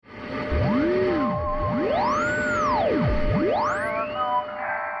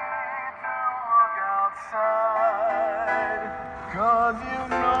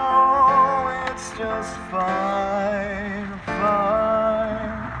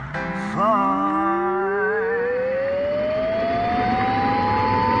Welcome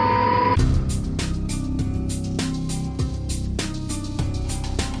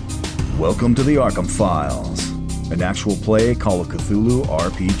to the Arkham Files, an actual play Call of Cthulhu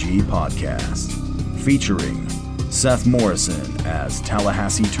RPG podcast, featuring Seth Morrison as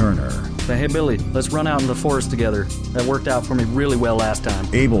Tallahassee Turner. Hey Billy, let's run out in the forest together. That worked out for me really well last time.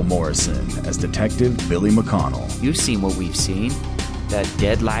 Abel Morrison as Detective Billy McConnell. You've seen what we've seen. That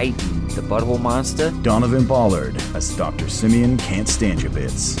deadlight and the butthole monster. Donovan Ballard as Dr. Simeon Can't Stand Your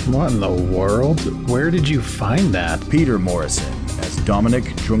Bits. What in the world? Where did you find that? Peter Morrison as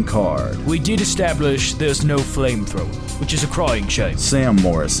Dominic Drunkard. We did establish there's no flamethrower, which is a crying shame. Sam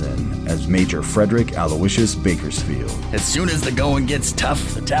Morrison as Major Frederick Aloysius Bakersfield. As soon as the going gets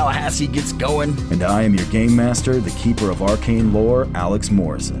tough, the Tallahassee gets going. And I am your game master, the keeper of arcane lore, Alex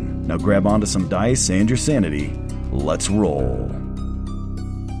Morrison. Now grab onto some dice and your sanity. Let's roll.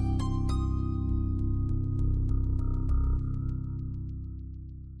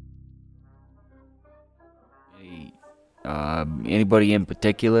 Anybody in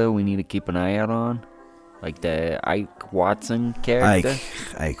particular we need to keep an eye out on? Like the Ike Watson character?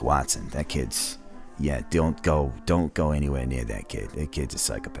 Ike Watson. That kid's... Yeah, don't go anywhere near that kid. That kid's a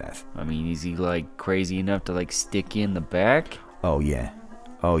psychopath. I mean, is he, like, crazy enough to, like, stick you in the back? Oh, yeah.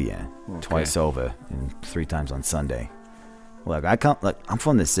 Okay. Twice over and 3 times on Sunday. Look, I'm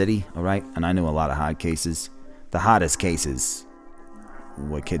from the city, all right? And I knew a lot of hard cases. The hottest cases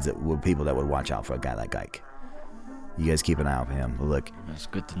were people that would watch out for a guy like Ike. You guys keep an eye out for him. But look. That's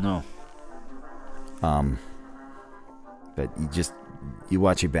good to know. But you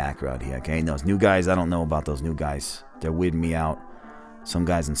watch your back around here, okay? And those new guys, I don't know about those new guys. They're weirding me out. Some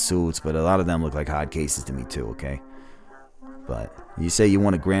guys in suits, but a lot of them look like hard cases to me too, okay? But you say you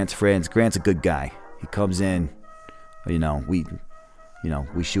want to Grant's friends. Grant's a good guy. He comes in, we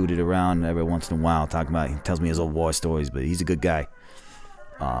shoot it around every once in a while, he tells me his old war stories, but he's a good guy.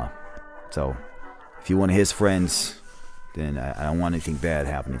 So if you want his friends, then I don't want anything bad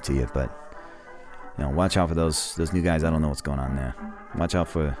happening to you, but watch out for those new guys. I don't know what's going on there. Watch out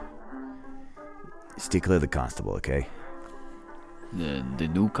for... Stay clear of the constable, okay? The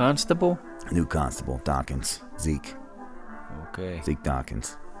new constable? New constable, Dawkins. Zeke. Okay. Zeke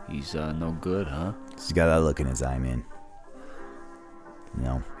Dawkins. He's no good, huh? He's got that look in his eye, man.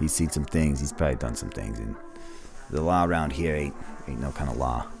 He's seen some things. He's probably done some things. And the law around here ain't no kind of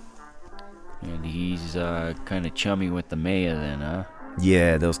law. And he's kind of chummy with the mayor then, huh?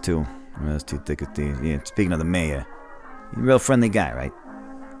 Yeah, those two thick as thieves. Yeah, speaking of the mayor, he's a real friendly guy, right?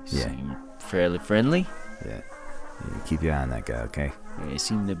 Yeah. Seem fairly friendly? Yeah. Keep your eye on that guy, okay? Yeah, he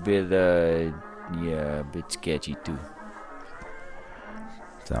seemed a bit sketchy too.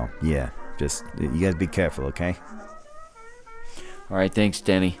 So, yeah, just, you guys be careful, okay? Alright, thanks,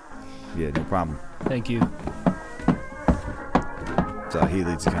 Denny. Yeah, no problem. Thank you. So he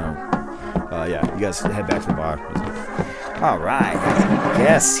leads kind of, you guys head back to the bar. All right,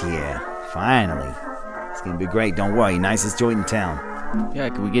 guess here. Finally. It's going to be great, don't worry. Nicest joint in town. Yeah,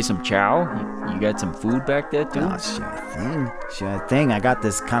 can we get some chow? You got some food back there, too? Oh, sure thing. I got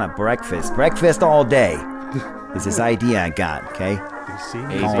this kind of breakfast all day. It's this idea I got, okay?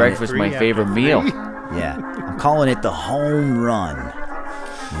 Hey, breakfast my favorite meal. Yeah, I'm calling it the home run.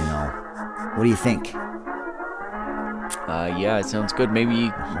 What do you think? Yeah, it sounds good. Maybe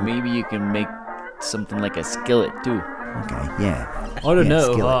you can make something like a skillet, too. Okay, yeah. I don't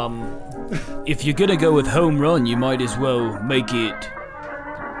know. Skillet. If you're gonna go with home run, you might as well make it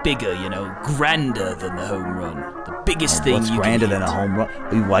bigger, grander than the home run. The biggest thing you can What's grander than hit. a home run?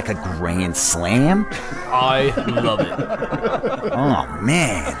 You like a grand slam? I love it. Oh,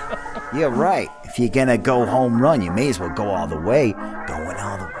 man. You're right. If you're gonna go home run, you may as well go all the way. Going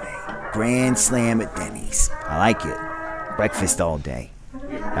all the way. Grand slam at Denny's. I like it. Breakfast all day. All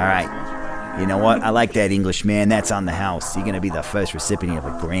right. You know what? I like that, English man. That's on the house. You're going to be the first recipient of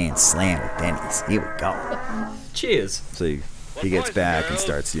a grand slam at Denny's. Here we go. Cheers. So he gets back and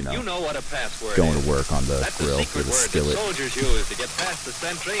starts, going to work on the grill with a skillet. Soldiers use to get past the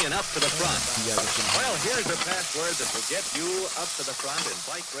sentry and up to the front. Well, here's a password that will get you up to the front in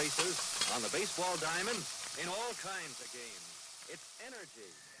bike races, on the baseball diamond, in all kinds of games. It's energy.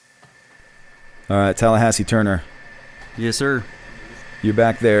 All right, Tallahassee Turner. Yes, sir. You're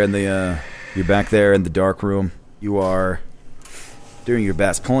back there in the dark room. You are doing your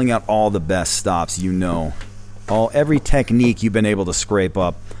best, pulling out all the best stops every technique you've been able to scrape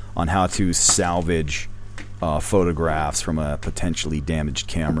up on how to salvage photographs from a potentially damaged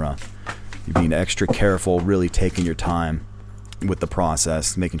camera. You're being extra careful, really taking your time with the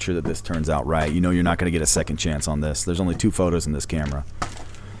process, making sure that this turns out right. You're not going to get a second chance on this. There's only 2 photos in this camera.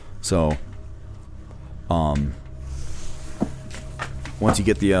 So, once you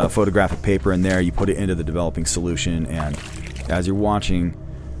get the photographic paper in there, you put it into the developing solution, and as you're watching,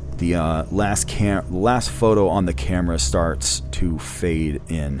 the last photo on the camera starts to fade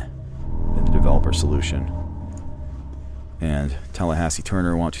in the developer solution. And Tallahassee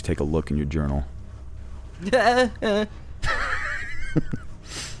Turner, why don't you take a look in your journal?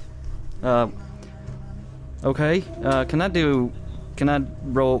 Okay. Can I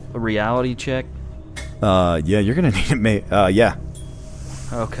roll a reality check? Yeah, you're gonna need it. Yeah.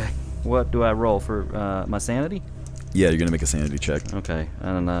 Okay. What do I roll for my sanity? Yeah, you're gonna make a sanity check. Okay.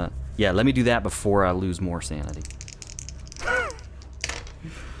 And yeah, let me do that before I lose more sanity.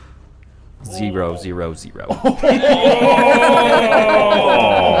 0, 0, 0.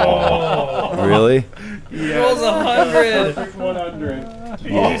 Really? Rolls 100. 100.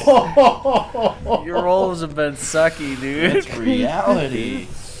 Your rolls have been sucky, dude. It's reality.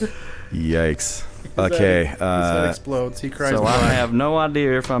 Yikes. Okay. His head explodes. He cries So blood. I have no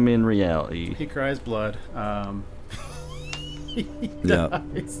idea if I'm in reality. He cries blood. Yeah.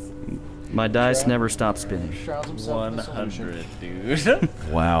 My dice never stop spinning. 100, dude.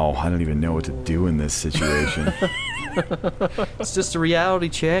 Wow, I don't even know what to do in this situation. It's just a reality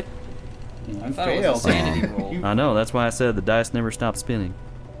check. I thought it was a sanity roll. I know, that's why I said the dice never stop spinning.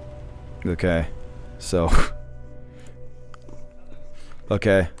 Okay. So.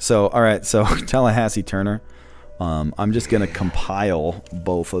 Okay. So, all right. So, Tallahassee Turner. I'm just gonna compile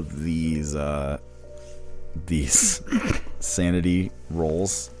both of these sanity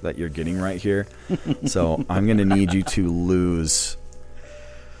rolls that you're getting right here. So I'm gonna need you to lose.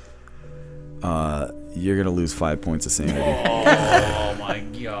 You're gonna lose 5 points of sanity. Oh my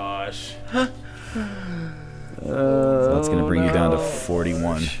gosh. So that's gonna bring you down to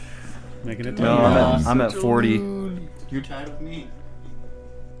 41. Making it No, I'm at 40. You're tied with me.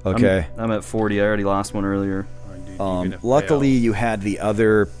 Okay. I'm at 40. I already lost one earlier. Luckily, you had the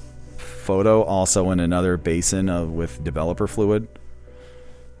other photo also in another basin with developer fluid.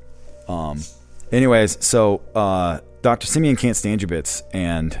 Anyways, so Dr. Simeon can't stand your bits,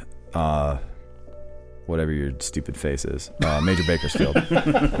 and whatever your stupid face is, Major Bakersfield.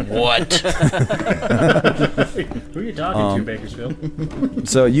 What? Who are you talking to, Bakersfield?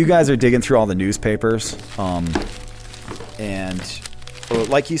 So you guys are digging through all the newspapers, and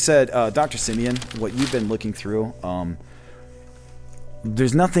like you said, Dr. Simeon, what you've been looking through,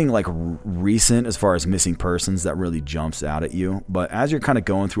 there's nothing like recent as far as missing persons that really jumps out at you. But as you're kind of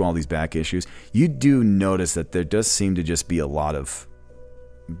going through all these back issues, you do notice that there does seem to just be a lot of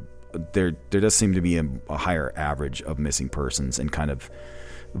there does seem to be a higher average of missing persons and kind of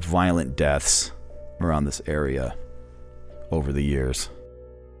violent deaths around this area over the years.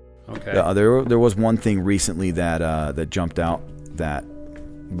 Okay. There was one thing recently that jumped out that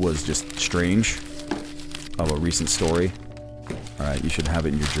was just strange of a recent story. All right, you should have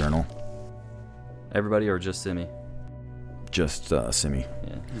it in your journal. Everybody or just Simi? Just Simi.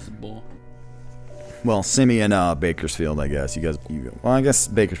 Yeah. He's a bull. Well, Simi and Bakersfield, I guess. Well, I guess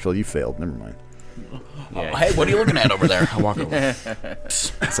Bakersfield, you failed. Never mind. Oh, hey, what are you looking at over there? I walk over.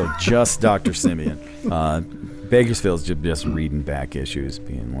 So just Dr. Simeon. Bakersfield's just reading back issues,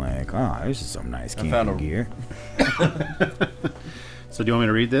 being like, "Oh, this is some nice camping gear." So do you want me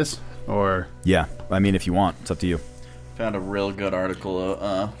to read this, or? Yeah, I mean, if you want, it's up to you. Found a real good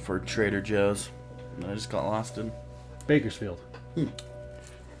article for Trader Joe's. I just got lost in. Bakersfield.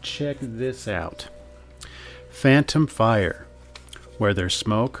 Check this out. Phantom fire. Where there's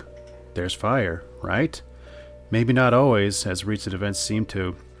smoke, there's fire, right? Maybe not always, as recent events seem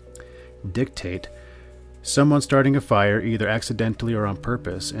to dictate. Someone starting a fire, either accidentally or on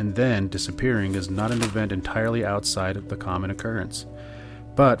purpose, and then disappearing is not an event entirely outside of the common occurrence.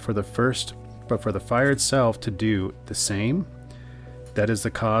 But for the fire itself to do the same, that is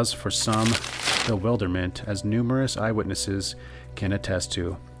the cause for some bewilderment, as numerous eyewitnesses can attest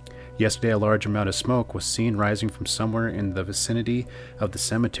to. Yesterday, a large amount of smoke was seen rising from somewhere in the vicinity of the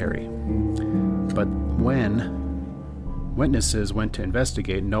cemetery. But when witnesses went to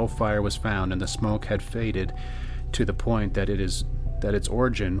investigate, no fire was found, and the smoke had faded to the point that its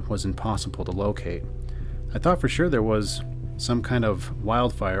origin was impossible to locate. I thought for sure there was some kind of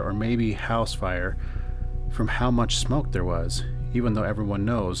wildfire or maybe house fire from how much smoke there was, even though everyone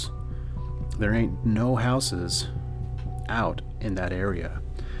knows there ain't no houses out in that area.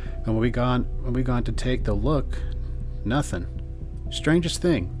 And when we gone to take the look, nothing. Strangest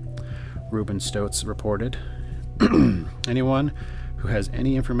thing, Reuben Stotz reported. Anyone who has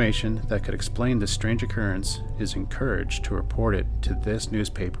any information that could explain this strange occurrence is encouraged to report it to this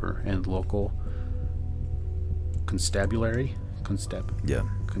newspaper and local constabulary. Yeah.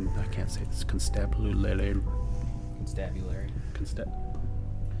 I can't say this. Constabulary. Constabulary.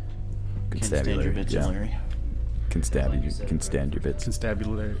 Can't stand your bits, yeah. Larry. Can stand your bits.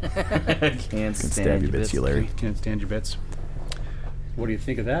 Constabulary. Can't Can stand stab your bits, you Larry. Can't stand your bits. What do you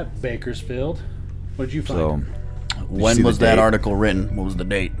think of that, Bakersfield? What did you find? So, When was that article written? What was the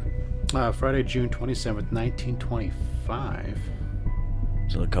date? Friday, June 27th, 1925.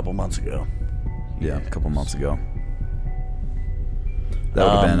 So a couple months ago. yeah, a couple months ago. That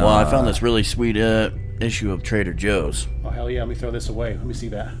would have been. Well, I found this really sweet issue of Trader Joe's. Oh, hell yeah. Let me throw this away. Let me see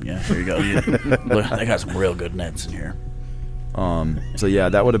that. Yeah, here you go. Look, they got some real good nets in here. So yeah,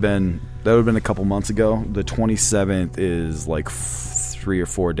 that would have been a couple months ago. The 27th is like 3 or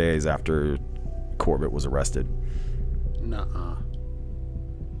 4 days after Corbett was arrested. Nuh-uh.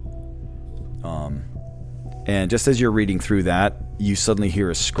 And just as you're reading through that, you suddenly hear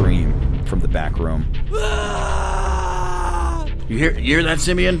a scream from the back room. You hear that,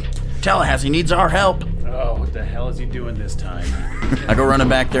 Simeon? Tallahassee needs our help. Oh, what the hell is he doing this time? I go running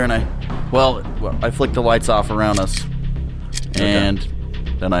back there and I flick the lights off around us. And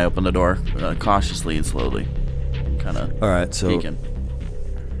then I open the door cautiously and slowly. Kind of All right, so peeking.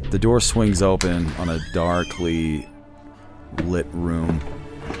 the door swings open on a darkly lit room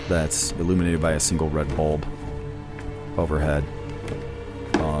that's illuminated by a single red bulb overhead.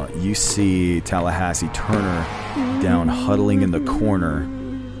 You see Tallahassee Turner down huddling in the corner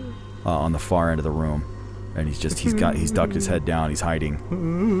on the far end of the room, and he's ducked his head down. He's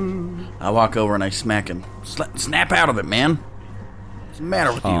hiding. I walk over and I smack him. Snap out of it, man. What's the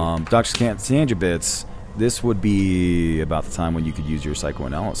matter with you? Doctors can't stand your bits. This would be about the time when you could use your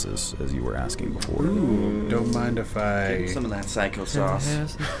psychoanalysis, as you were asking before. Ooh, don't mind if I... Some of that psycho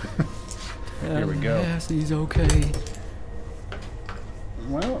sauce. Here we go. Tallahassee's okay.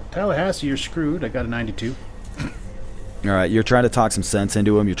 Well, Tallahassee, you're screwed. I got a 92. All right, you're trying to talk some sense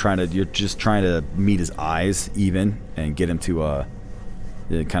into him. You're just trying to meet his eyes even and get him to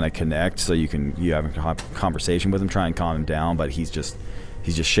kind of connect so you have a conversation with him, try and calm him down. But he's just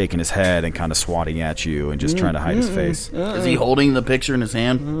shaking his head and kind of swatting at you and just trying to hide his face. Is he holding the picture in his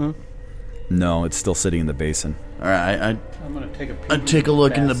hand? No, it's still sitting in the basin. All right, I'm gonna take a peek. I'd take a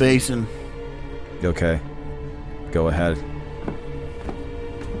look in the basin. Okay, go ahead.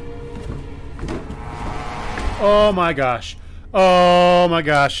 Oh my gosh. Oh my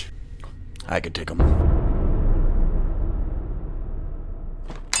gosh. I could take him.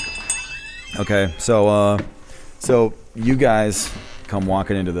 Okay, so you guys come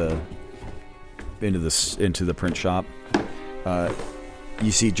walking into the print shop.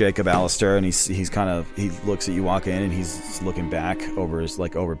 You see Jacob Allister, and he looks at you walk in, and he's looking back over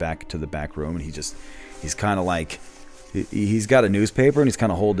back to the back room, and he's kind of like he's got a newspaper, and he's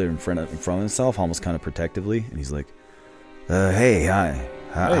kind of holding it in front of himself, almost kind of protectively, and he's like, "Hey, hi,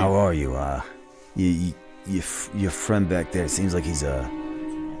 how are you? Your friend back there, it seems like he's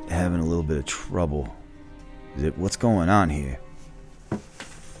having a little bit of trouble. What's going on here?"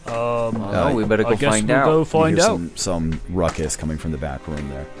 We better go find out. Go find you hear out. some ruckus coming from the back room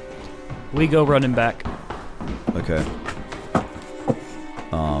there. We go running back. Okay.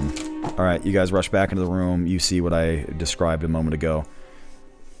 All right, you guys rush back into the room. You see what I described a moment ago.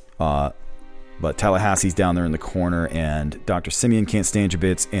 But Tallahassee's down there in the corner, and Dr. Simeon Can't Stand Your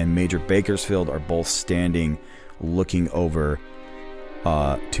Bits and Major Bakersfield are both standing, looking over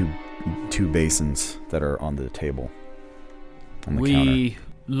two basins that are on the table. On the counter.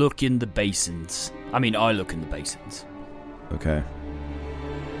 Look in the basins. I look in the basins. Okay.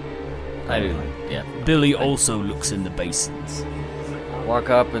 I do. Yeah. Billy also looks in the basins.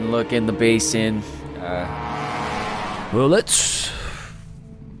 Walk up and look in the basin. Well, that's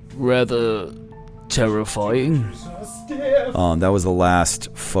rather terrifying. That was the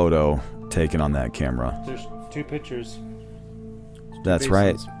last photo taken on that camera. There's 2 pictures. That's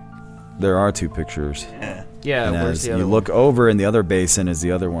right. There are 2 pictures. Yeah, And where's as the other you one? look over in the other basin as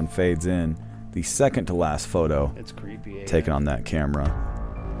the other one fades in, the second to last photo It's creepy. taken on that camera.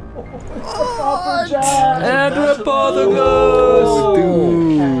 And we're both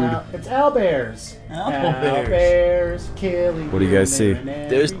Dude. It's owlbears. Owlbears killing. What do you guys see?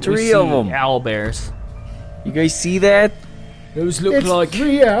 There's 3 of them. Owlbears. You guys see that? Those look It's like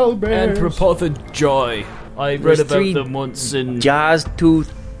 3 owlbears. anthropophagy. I read There's about 3 them once in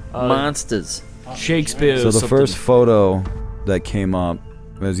Jaws-toothed monsters. Shakespeare. So or the something. first photo that came up,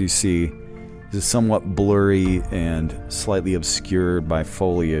 as you see, is a somewhat blurry and slightly obscured by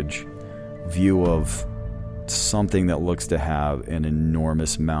foliage view of something that looks to have an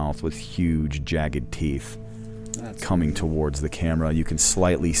enormous mouth with huge jagged teeth coming towards the camera. You can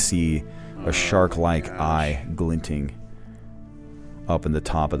slightly see a shark-like eye glinting up in the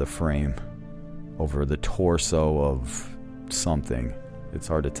top of the frame, over the torso of something. It's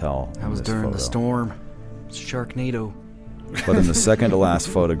hard to tell. That was in this during photo. the storm. It's Sharknado. But in the second to last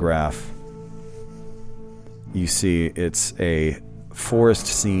photograph, you see it's a forest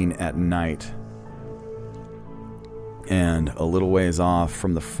scene at night. And a little ways off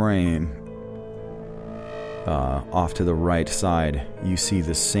from the frame, off to the right side, you see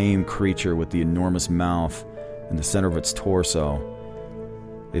the same creature with the enormous mouth in the center of its torso.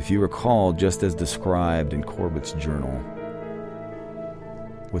 If you recall, just as described in Corbett's journal,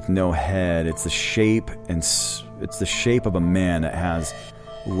 with no head, it's the shape of a man that has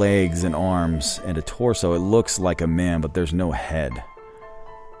legs and arms and a torso. It looks like a man, but there's no head.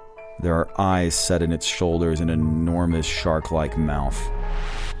 There are eyes set in its shoulders and an enormous shark-like mouth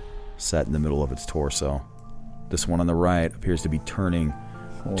set in the middle of its torso. This one on the right appears to be turning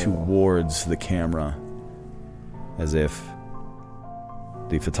towards the camera, as if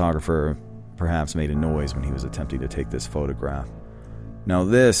the photographer perhaps made a noise when he was attempting to take this photograph. Now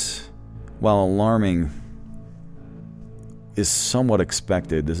this, while alarming, is somewhat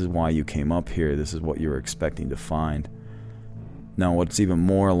expected. This is why you came up here. This is what you were expecting to find. Now, what's even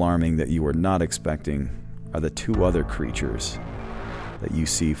more alarming that you were not expecting are the two other creatures that you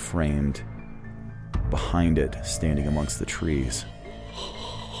see framed behind it, standing amongst the trees.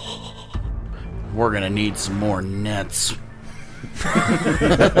 We're gonna need some more nets.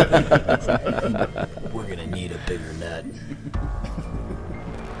 We're gonna need a bigger net.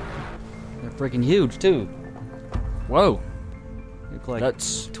 They're freaking huge, too. Whoa. Look like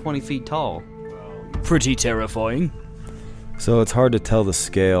That's 20 feet tall. pretty terrifying. So it's hard to tell the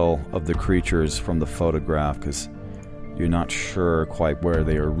scale of the creatures from the photograph because you're not sure quite where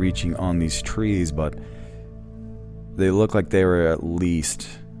they are reaching on these trees, but they look like they were at least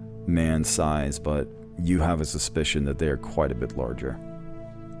man size, but you have a suspicion that they are quite a bit larger.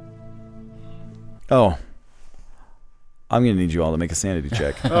 Oh, I'm going to need you all to make a sanity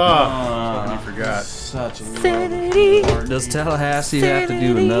check. I forgot. Does Tallahassee have to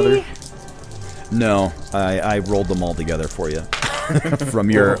do another? No, I rolled them all together for you from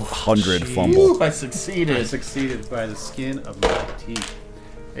your 100 fumble. I succeeded. I succeeded by the skin of my teeth.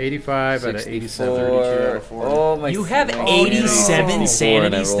 85 out of 87. 32 out of 40. Oh my! You have 87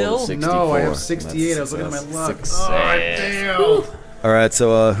 sanity still? No, I have 68. I was looking at my luck. Success. Oh, damn. All right,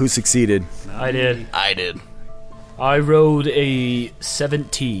 so who succeeded? I did. I did. I rolled a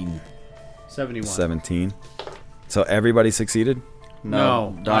 17. 71. 17. So everybody succeeded?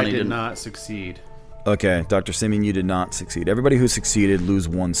 No, I Donnie did didn't. not succeed. Okay, Dr. Simeon, you did not succeed. Everybody who succeeded lose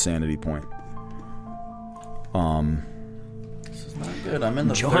 1 sanity point. This is not good. I'm in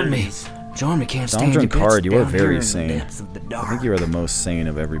the Join me. 30s. Join me, can't stand Dondran you bits Card, you are down here very in the sane. depths of the I dark. think you are the most sane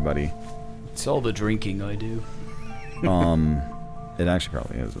of everybody. It's all the drinking I do. It actually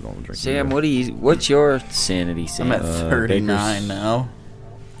probably is with all the drinking. Sam, what's your sanity, Sam? I'm at 39 Baker's- now.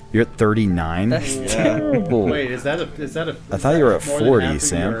 You're at 39? That's terrible. Wait, is that a? I thought you were at more than 40, half of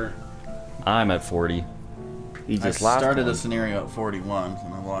Sam. your- I'm at 40. He I just lost started one. a scenario at 41,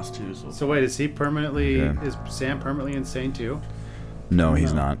 and I lost 2. So wait, is he permanently? Yeah. Is Sam permanently insane too? No,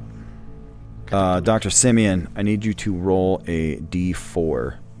 he's not. Dr. Simeon, I need you to roll a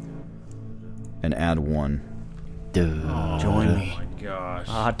d4 and add 1. Join me. Oh my gosh!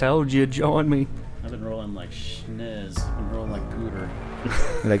 I told you, join me. I've been rolling like schniz. I'm rolling like Gooter.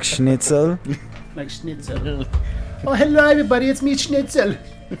 Like schnitzel? Like Schnitzel. Oh, hello everybody, it's me, Schnitzel.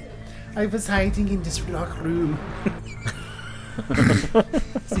 I was hiding in this rock room,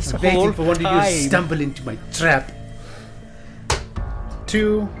 waiting for one of you to stumble into my trap.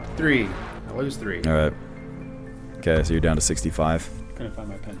 2, 3. I lose 3. All right. Okay, so you're down to 65. Couldn't find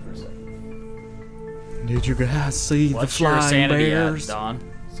my pen for a second. Did you guys see What's the your flying sanity bears? at,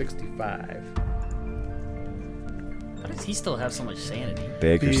 Don? 65. How does he still have so much sanity?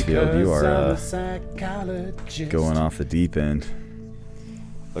 Bakersfield, you Because I'm are a psychologist. going off the deep end.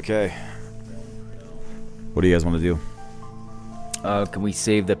 Okay. What do you guys want to do? Can we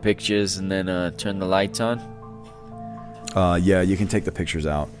save the pictures and then turn the lights on? Yeah, you can take the pictures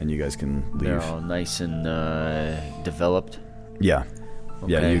out and you guys can leave. They're all nice and developed. Yeah.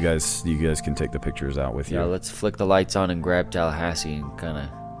 Yeah, Okay. you guys can take the pictures out with you. Yeah, let's flick the lights on and grab Tallahassee and kind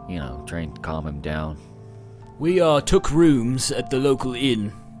of, try and calm him down. We took rooms at the local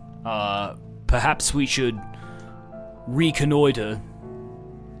inn. Perhaps we should reconnoiter.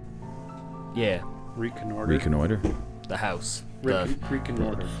 Yeah, Reconnoiter. Reconnoiter? the house.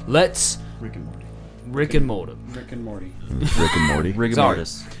 Reconnoiter. Let's Rick and Morty. Rick and Morty. Rick and Morty. Rick and Morty. Rigor Sorry.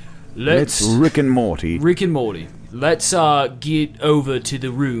 mortis. Let's It's Rick and Morty. Rick and Morty. Let's get over to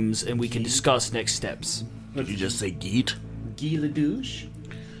the rooms and we can discuss next steps. Did you just say geet? Tequila douche.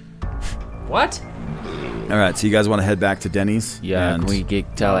 What? All right, so you guys want to head back to Denny's? Yeah, And- can we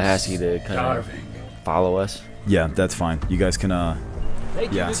get Tallahassee to kind of Starving. follow us? Yeah, that's fine. You guys can,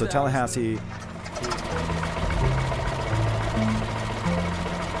 yeah, so Tallahassee...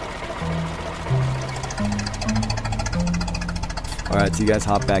 All right, so you guys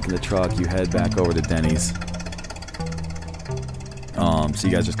hop back in the truck. You head back over to Denny's. So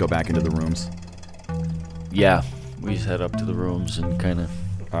you guys just go back into the rooms. Yeah, we just head up to the rooms and kind of.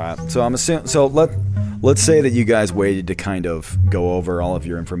 All right. So I'm assuming. So let's say that you guys waited to kind of go over all of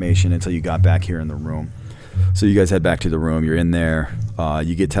your information until you got back here in the room. So you guys head back to the room. You're in there.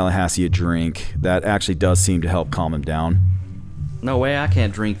 You get Tallahassee a drink. That actually does seem to help calm him down. No way, I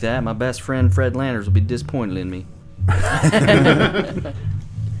can't drink that. My best friend Fred Landers will be disappointed in me.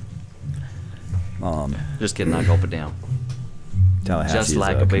 Just kidding, I gulp it down. Tallahassee Just is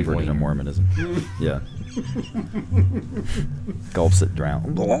like a big converted to wiener. Mormonism. Yeah. Gulps it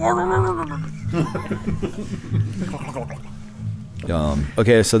down.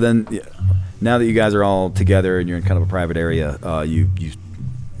 Okay, so then now that you guys are all together and you're in kind of a private area, you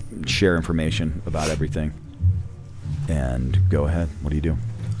share information about everything. And go ahead. What do you do?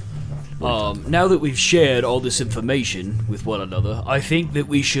 Now that we've shared all this information with one another, I think that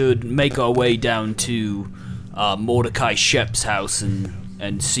we should make our way down to Mordecai Shep's house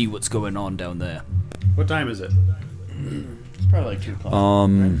and see what's going on down there. What time is it? It's probably like 2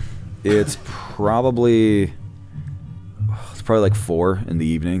 o'clock. It's probably like 4 in the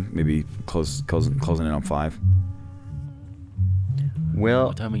evening. Maybe closing in on 5. Well,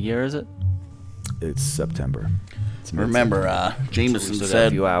 what time of year is it? It's September. Remember, Jameson Still got a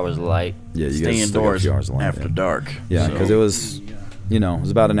said few hours of light. Yeah, you stay guys still got a indoors few hours of light, after yeah. dark. Yeah, So- because it was, it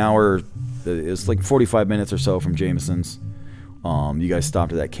was about an hour. It was like 45 minutes or so from Jameson's. You guys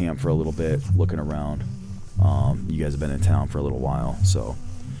stopped at that camp for a little bit, looking around. You guys have been in town for a little while, so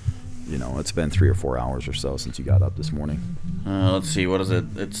it's been 3 or 4 hours or so since you got up this morning. Let's see, what is it?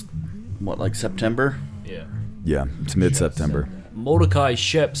 It's like September? Yeah. Yeah, it's mid-September. Mordecai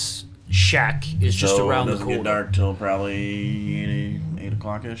Shep's shack is just So around it the doesn't corner. get dark till probably 8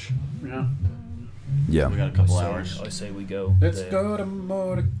 o'clock-ish. Yeah. Yeah. We got a couple hours. I say we go. Let's there. go to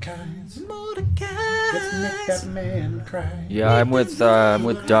Mordecai's. Let's make that man cry. Yeah, I'm with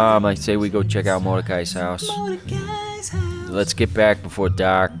Dom. I say we go check out Mordecai's house. Let's get back before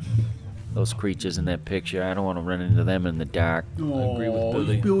dark. Those creatures in that picture, I don't want to run into them in the dark. I agree with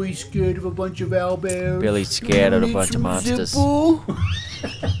Billy. Billy's scared of a bunch of owlbears. Billy's scared of a bunch of monsters.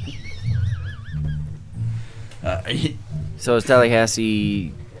 So is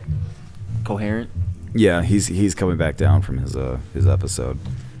Tallahassee coherent? Yeah, he's coming back down from his episode.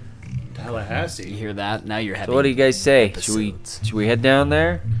 You Tallahassee. hear that? Now you're having. So what do you guys say? Should we head down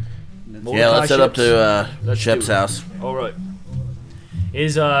there? Yeah, let's head up to Let's Shep's do it. house. All right.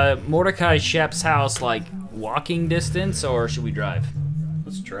 Is Mordecai Shep's house like walking distance, or should we drive?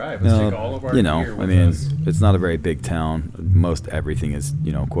 Let's drive. Let's take all of our gear with us. It's not a very big town. Most everything is,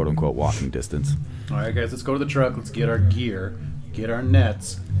 quote unquote, walking distance. All right, guys, let's go to the truck. Let's get our gear, get our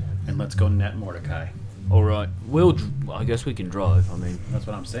nets, and let's go net Mordecai. All right. I guess we can drive. I mean, That's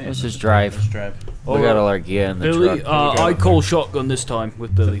what I'm saying. Let's just drive. Let's drive. We got all our gear in the Billy, truck. I call shotgun this time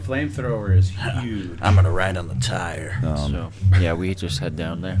with The Billy. flamethrower is huge. I'm gonna ride on the tire. So yeah, we just head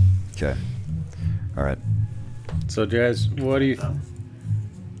down there. Okay. All right. So, guys, what do you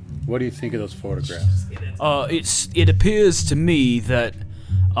think of those photographs? It appears to me that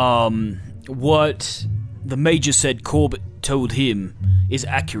what the Major said Corbett told him is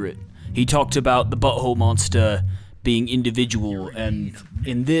accurate. He talked about the butthole monster being individual, and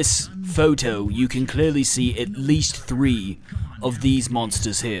in this photo you can clearly see at least 3 of these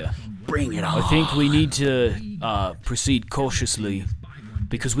monsters here. Bring it on. I think we need to proceed cautiously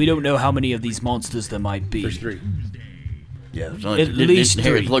because we don't know how many of these monsters there might be. There's 3. Yeah, there's only At least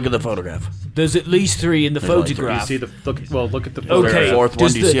here, 3. look at the photograph. There's at least 3 in the There's only 3. You photograph. see the look at the Is photograph. there a Okay. fourth one?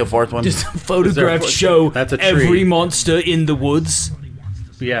 does Do you the- see a fourth one? Does the photograph Is there a show That's a tree. every monster in the woods?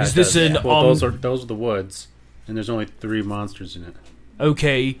 Yeah. Is it this does. an, Well, those um, are the woods, and there's only 3 monsters in it.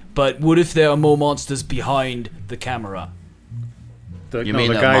 Okay, but what if there are more monsters behind the camera? You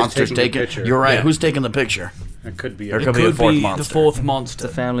mean the monster's the taking? picture. You're right. Yeah. Who's taking the picture? It could be. There a- could be a fourth the monster. 4th monster.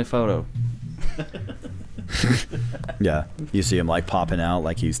 It's a family photo. Yeah. You see him like popping out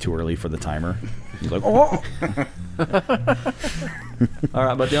like he's too early for the timer. He's like, oh. All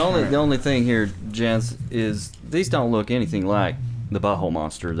right, but the only thing here, gents, is these don't look anything like the butthole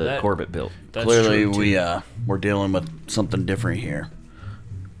monster that Corbett built. That's Clearly, true, too. we're dealing with something different here.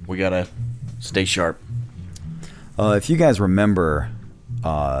 We gotta stay sharp. If you guys remember,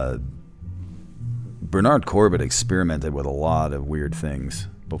 Bernard Corbett experimented with a lot of weird things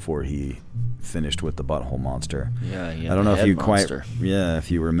before he finished with the butthole monster. Yeah, I don't know if you monster.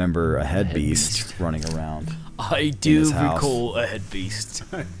 if you remember a head beast running around. I do his house. recall a head beast.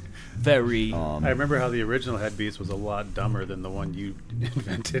 Very. I remember how the original head beast was a lot dumber than the one you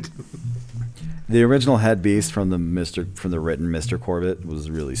invented. The original head beast from the written Mr. Corbett was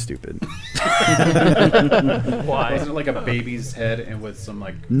really stupid. Why? Wasn't it like a baby's head and with some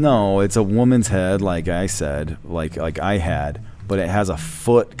like? No, it's a woman's head, like I said, like I had, but it has a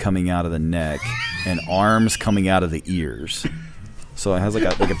foot coming out of the neck and arms coming out of the ears. So it has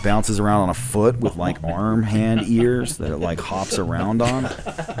like it bounces around on a foot with like arm, hand, ears that it like hops around on.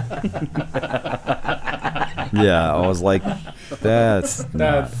 Yeah, I was like, that's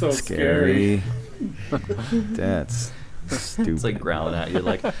not so scary. That's stupid. It's like growling at you,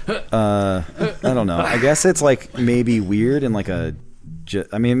 like. I don't know. I guess it's like maybe weird and like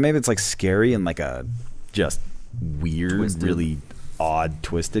maybe it's like scary and like a just weird, Twisted. really odd,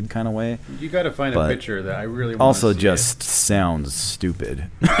 twisted kind of way. You got to find a But picture that I really want Also to see just sounds stupid.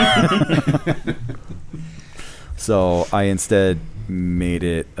 So I instead made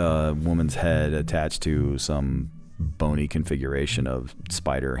it a woman's head attached to some bony configuration of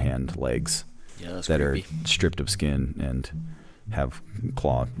spider hand legs that creepy. are stripped of skin and have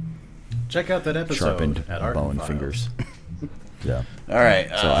claw Check out that episode sharpened at Art bone Files. fingers. Yeah. All right.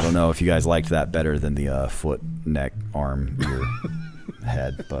 So I don't know if you guys liked that better than the foot, neck, arm, ear,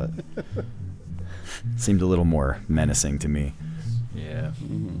 head, but seemed a little more menacing to me. Yeah.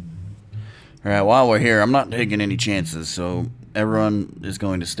 All right, while we're here, I'm not taking any chances, so everyone is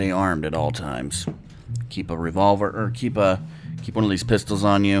going to stay armed at all times. Keep a revolver, or keep one of these pistols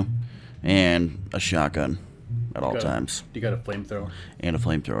on you, and a shotgun at all times. You got a flamethrower? And a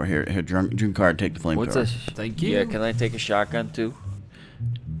flamethrower. Here, dream card, take the flamethrower. What's a? Thank you. Yeah, can I take a shotgun too?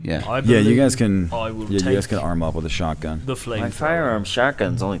 Yeah. I Yeah, you believe guys can. I will You take guys can arm up with a shotgun. the flame. My firearm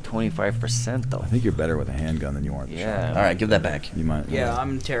shotgun's only 25% though. I think you're better with a handgun than you are with a shotgun. All right, give that back. You might. Yeah,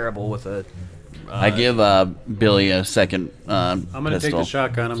 I'm terrible with a. I give Billy a second I'm going to take the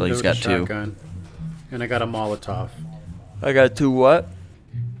shotgun. I'm so going he's to go got with the two. shotgun. And I got a Molotov. I got two what?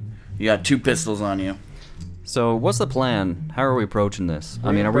 You got two pistols on you. So what's the plan? How are we approaching this?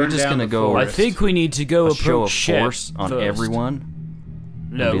 I mean, are we Burn just down gonna the go I forest. think we need to go a show approach of Shep force on first. everyone?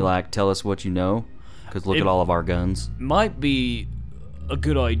 No, And be like, tell us what you know? Because look It- at all of our guns. might be a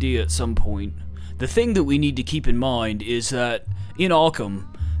good idea at some point. The thing that we need to keep in mind is that in Arkham,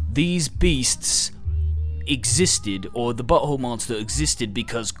 these beasts existed, or the butthole monster existed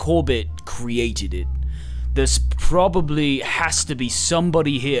because Corbett created it. There's probably has to be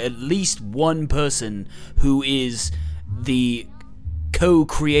somebody here, at least one person, who is the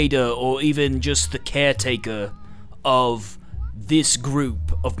co-creator or even just the caretaker of this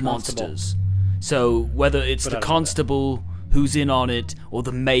group of monsters. So whether it's the constable who's in on it, or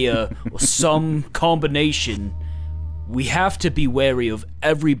the mayor, or some combination, we have to be wary of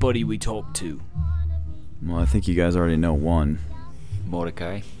everybody we talk to. Well, I think you guys already know one.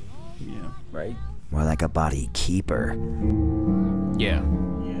 Mordecai. Yeah. Right? More like a body keeper. Yeah.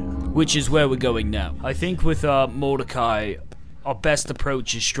 Which is where we're going now. I think with Mordecai, our best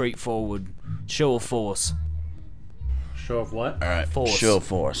approach is straightforward. Show of force. Show of what? All right. Force. Show of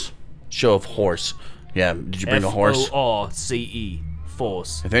force. Show of horse. Yeah. Did you bring a horse? F-O-R-C-E.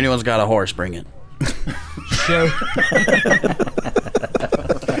 Force. If anyone's got a horse, bring it. Show.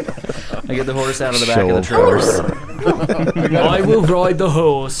 I get the horse out of the back of the truck. I will ride the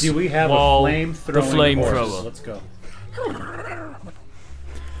horse. Do we have while a flamethrower? The flamethrower. Let's go.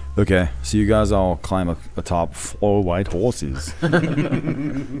 Okay, so you guys all climb atop 4 white horses.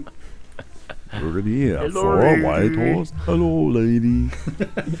 Over here, Hello, 4 lady. white horses. Hello, lady.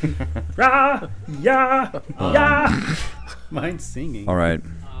 Rah! Yeah! Yeah! Mine's singing. All right,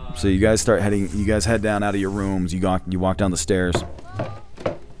 so you guys start heading. You guys head down out of your rooms. You walk down the stairs.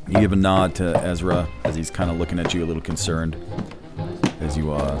 You give a nod to Ezra as he's kind of looking at you a little concerned as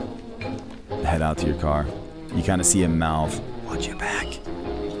you head out to your car. You kind of see him mouth, "Watch your back."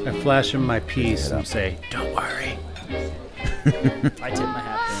 I flash him my piece and say, "Don't worry." I tip my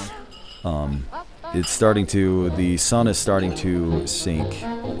hat down. The sun is starting to sink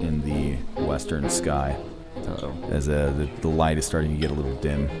in the western sky as the light is starting to get a little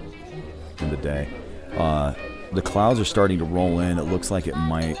dim in the day. The clouds are starting to roll in. It looks like it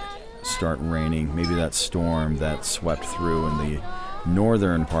might start raining. Maybe that storm that swept through in the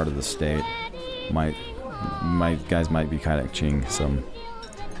northern part of the state guys might be catching some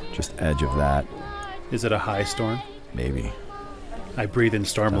just edge of that. Is it a high storm? Maybe. I breathe in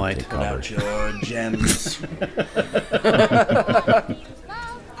stormlight. Take cover. Your gems.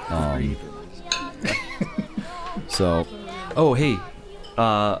 So, Oh, hey,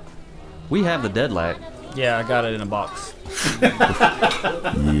 we have the deadlight. Yeah, I got it in a box.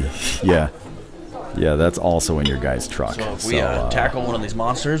 yeah. Yeah, that's also in your guy's truck. So if we tackle one of these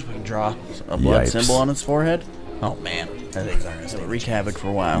monsters, we can draw a blood Yipes. symbol on its forehead. Oh man, that thing's going to wreak havoc for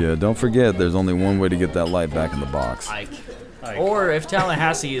a while. Yeah, don't forget, there's only one way to get that light back in the box. Or if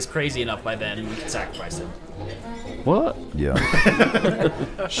Tallahassee is crazy enough by then, we can sacrifice it. What? Yeah.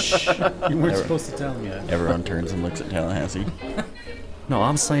 You weren't supposed to tell him yet. Everyone turns and looks at Tallahassee. No,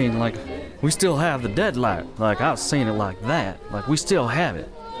 I'm saying, like, we still have the deadlight. Like, I was saying it like that. Like, we still have it.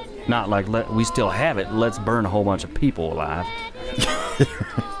 Not like, we still have it, let's burn a whole bunch of people alive.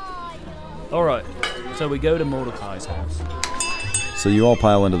 All right, so we go to Mordecai's house. So you all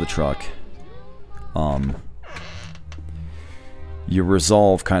pile into the truck. Your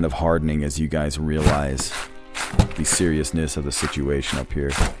resolve kind of hardening as you guys realize the seriousness of the situation up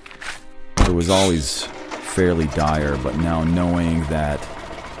here. It was always fairly dire, but now knowing that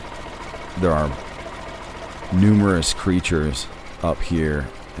there are numerous creatures up here,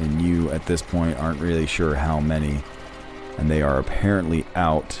 and you at this point aren't really sure how many, and they are apparently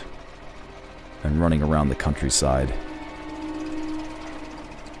out and running around the countryside,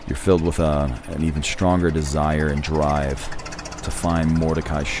 you're filled with an even stronger desire and drive to find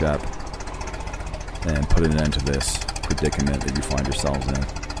Mordecai Shep and put an end to this predicament that you find yourselves in.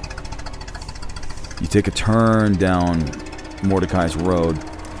 You take a turn down Mordecai's road.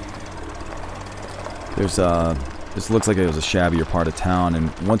 This looks like it was a shabbier part of town,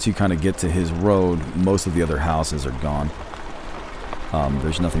 and once you kind of get to his road, most of the other houses are gone.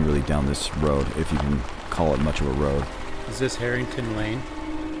 There's nothing really down this road, if you can call it much of a road. Is this Harrington Lane?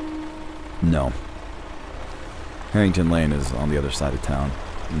 No. Harrington Lane is on the other side of town,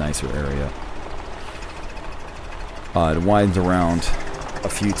 nicer area. It winds around a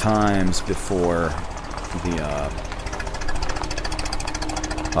few times before the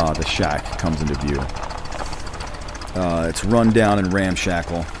shack comes into view. It's run down and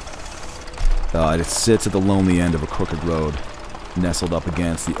ramshackle. It sits at the lonely end of a crooked road, nestled up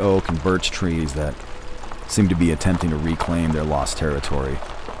against the oak and birch trees that seem to be attempting to reclaim their lost territory.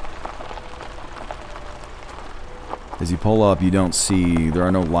 As you pull up, you don't see, there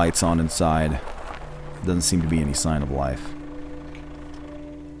are no lights on inside. Doesn't seem to be any sign of life.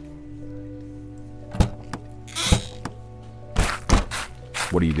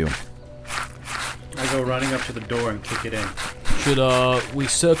 What do you do? I go running up to the door and kick it in. Should we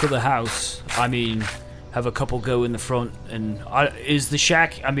circle the house? I mean, have a couple go in the front, and is the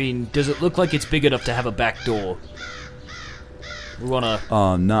shack, I mean, does it look like it's big enough to have a back door? We wanna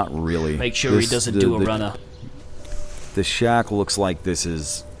not really. make sure he doesn't do a runner. The shack looks like this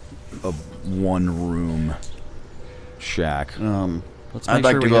is a one-room shack. Let's I'd make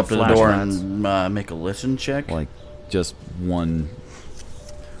like sure to we go have up to the door flashlights. and make a listen check. Like, just one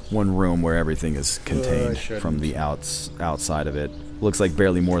room where everything is contained from the outside of it. Looks like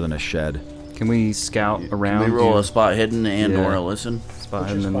barely more than a shed. Can we scout around? Can we roll you? a spot hidden and Yeah. or a listen? Spot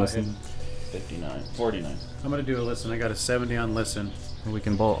What's hidden your and spot listen. 59. 49. I'm going to do a listen. I got a 70 on listen. We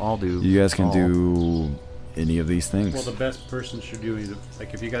can all do. You guys can all. do any of these things. Well, the best person should do either.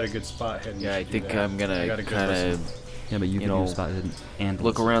 Like, if you got a good spot hidden, Yeah, I you should do think that. I'm You gonna got a good kind listen. of Yeah, but you can know, do spot hidden and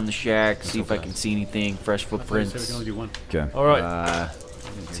look listen. around the shack, see if I okay. can see anything, fresh I thought you said we footprints. can only do one. Okay. All right.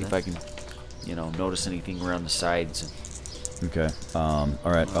 See if I can, notice anything around the sides. Okay. All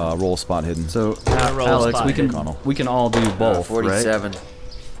right. Roll a spot hidden. So, roll Alex, spot we can hidden. we can all do both, right? 47.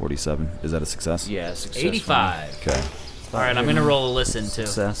 47. Is that a success? Yeah, success. 85. Okay. All right, I'm gonna roll a listen too.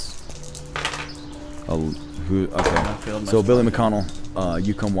 Success. Okay. feeling So my Billy spot McConnell,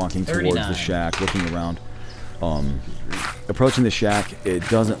 you come walking towards 39. the shack, looking around. Approaching the shack, it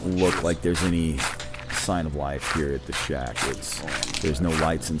doesn't look like there's any sign of life here at the shack. There's no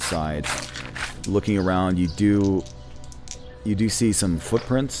lights inside. Looking around, you do see some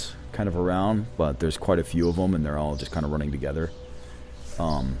footprints kind of around, but there's quite a few of them, and they're all just kind of running together.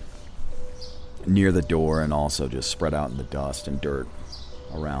 Near the door, and also just spread out in the dust and dirt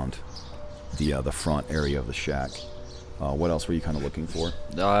around the front area of the shack. What else were you kind of looking for?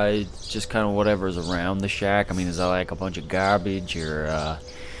 Just kind of whatever's around the shack. I mean, is that like a bunch of garbage or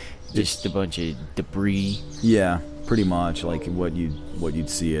just a bunch of debris? Yeah, pretty much like what you'd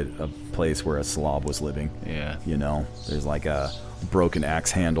see at a place where a slob was living. Yeah. There's like a broken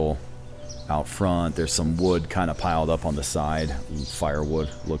axe handle out front. There's some wood kind of piled up on the side, firewood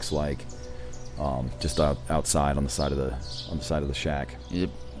looks like, just outside on the side of the shack. It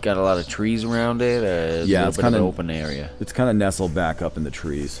got a lot of trees around it. Yeah, a it's little bit kinda- of an open area. It's kind of nestled back up in the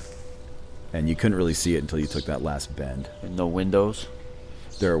trees, and you couldn't really see it until you took that last bend. And no windows.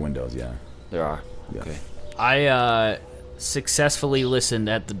 There are windows, yeah. There are. Yeah. Okay. I successfully listened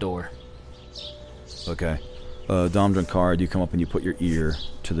at the door. Okay. Dom Drunkard, you come up and you put your ear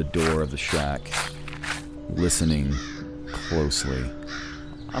to the door of the shack, listening closely.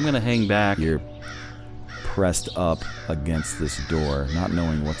 I'm gonna hang back. You're pressed up against this door, not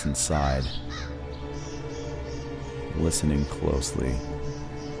knowing what's inside, listening closely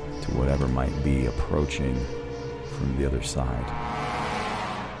to whatever might be approaching from the other side.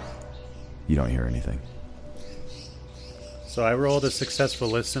 You don't hear anything. So I rolled a successful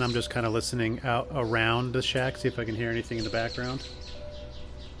listen. I'm just kind of listening out around the shack, see if I can hear anything in the background.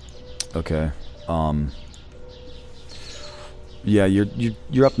 Okay. Yeah,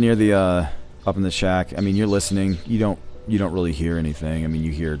 you're up near the up in the shack. I mean, you're listening. You don't really hear anything. I mean,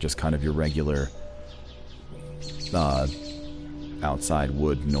 you hear just kind of your regular outside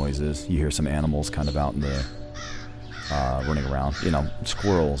wood noises. You hear some animals kind of out in the running around. You know,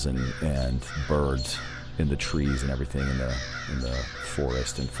 squirrels and birds in the trees and everything in the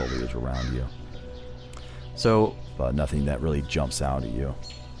forest and foliage around you. So, but nothing that really jumps out at you.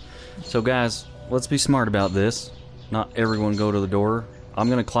 So guys, let's be smart about this. Not everyone go to the door. I'm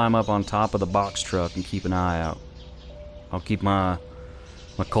gonna climb up on top of the box truck and keep an eye out. I'll keep my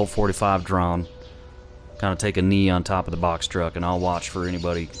Colt 45 drawn. Kind of take a knee on top of the box truck, and I'll watch for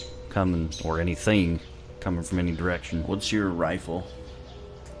anybody coming or anything coming from any direction. What's your rifle?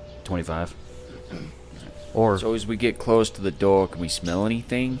 25. Or So as we get close to the door, can we smell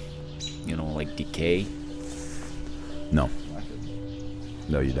anything? You know, like decay? No.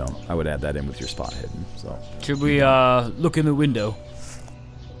 No, you don't. I would add that in with your spot hidden. So. Should we look in the window?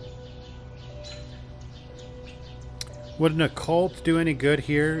 Would an occult do any good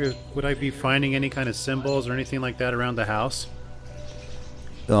here? Would I be finding any kind of symbols or anything like that around the house?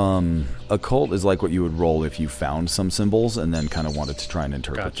 Occult is like what you would roll if you found some symbols and then kind of wanted to try and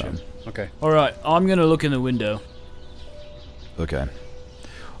interpret Gotcha. them. Okay. All right, I'm gonna look in the window. Okay.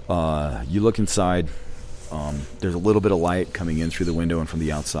 You look inside. There's a little bit of light coming in through the window and from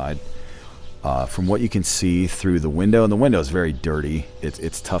the outside. From what you can see through the window, and the window is very dirty.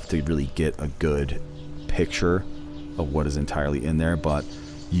 It's tough to really get a good picture of what is entirely in there, but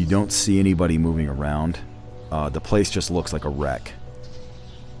you don't see anybody moving around. The place just looks like a wreck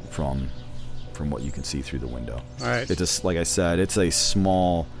from what you can see through the window. All right. It's just, like I said, it's a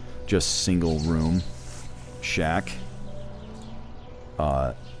small, just single room shack.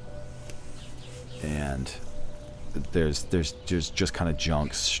 And there's just kind of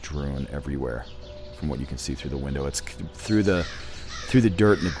junk strewn everywhere from what you can see through the window. It's through the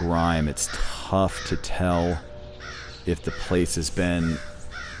dirt and the grime. It's tough to tell if the place has been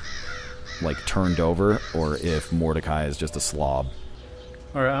like turned over or if Mordecai is just a slob.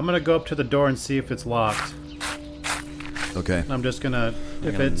 All right, I'm gonna go up to the door and see if it's locked. Okay. I'm just gonna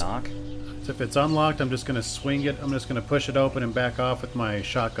knock. If it's unlocked, I'm just gonna swing it. I'm just gonna push it open and back off with my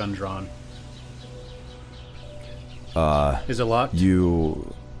shotgun drawn. Is it locked?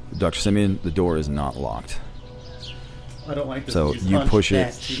 Dr. Simeon, the door is not locked. I don't like this. So you push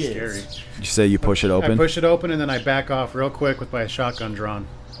it. Too scary. Did you say you push it open? I push it open and then I back off real quick with my shotgun drawn.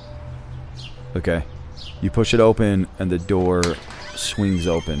 Okay. You push it open and the door swings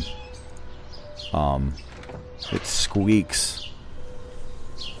open. It squeaks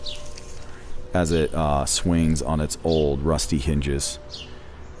as it swings on its old rusty hinges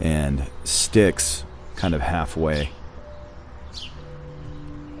and sticks kind of halfway.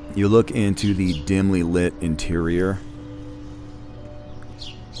 You look into the dimly lit interior.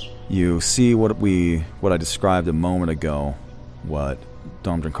 You see what I described a moment ago, what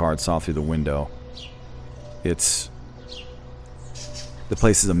Dom Drunkard saw through the window. The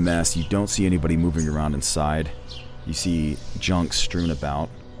place is a mess. You don't see anybody moving around inside. You see junk strewn about.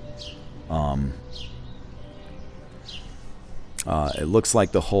 It looks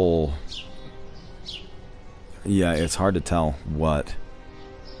like the whole... Yeah, it's hard to tell what's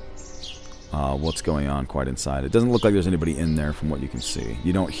going on quite inside. It doesn't look like there's anybody in there from what you can see.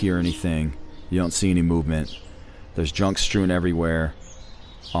 You don't hear anything. You don't see any movement. There's junk strewn everywhere.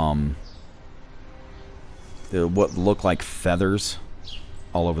 What look like feathers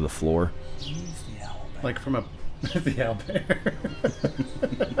all over the floor. Like from the owlbear.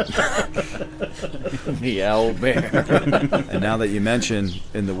 The owlbear. And now that you mention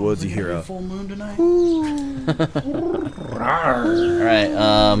in the woods, you hear a full moon tonight. All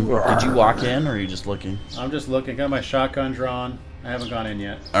right. Did you walk in, or are you just looking? I'm just looking. Got my shotgun drawn. I haven't gone in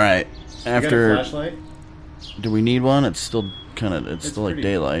yet. All right. You got a After, flashlight? do we need one? It's still still like pretty-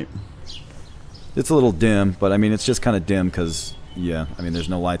 daylight. It's a little dim, but I mean it's just kind of dim because there's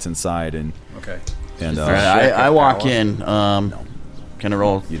no lights inside and Okay. and All right. I walk in. Can I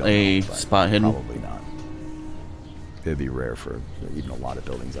roll you don't a know, but spot hidden? Probably not. it'd be rare for even a lot of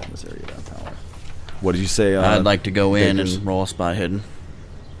buildings out in this area downtown. What did you say? I'd like to go in Baker's- and roll a spot hidden.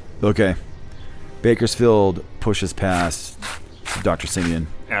 Okay. Bakersfield pushes past Dr. Simeon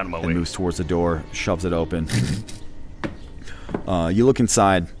Out of my and way. moves towards the door, shoves it open. You look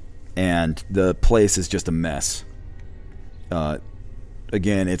inside, and the place is just a mess.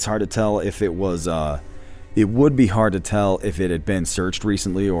 Again, it's hard to tell if it was... it would be hard to tell if it had been searched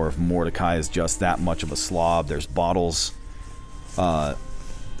recently or if Mordecai is just that much of a slob. There's bottles.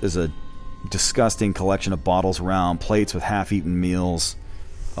 There's a disgusting collection of bottles around, plates with half-eaten meals,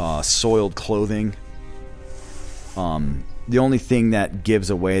 soiled clothing. The only thing that gives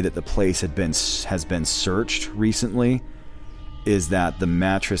away that the place has been searched recently is that the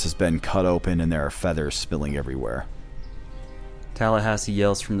mattress has been cut open and there are feathers spilling everywhere. Tallahassee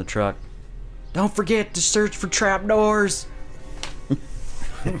yells from the truck, "Don't forget to search for trapdoors!"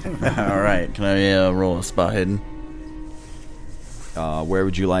 Alright, can I roll a spot hidden? Where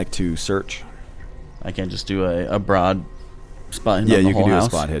would you like to search? I can't just do a broad spot hidden Yeah, on the you can whole do house? a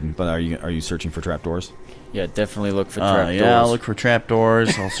spot hidden, but are you searching for trapdoors? Yeah, definitely look for trapdoors. Yeah, I'll look for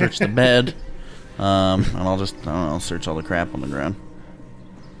trapdoors. I'll search the bed. And I'll just, I don't know, search all the crap on the ground.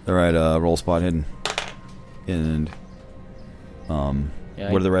 Alright, roll spot hidden. And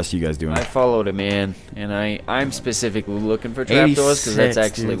Yeah, what are the rest of you guys doing? I followed him in, and I'm specifically looking for trapdoors because that's 86,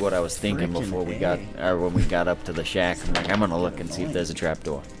 actually dude. what I was thinking before we got, or when we got up to the shack. I'm like, I'm gonna look and see if there's a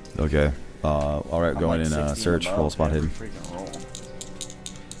trapdoor. Okay. Alright, go in and search, roll spot hidden.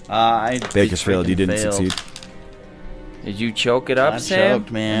 Bakersfield, you didn't succeed. Did you choke it up, I Sam?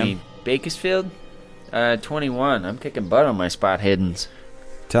 choked, man. I mean, Bakersfield? 21. I'm kicking butt on my spot hiddens.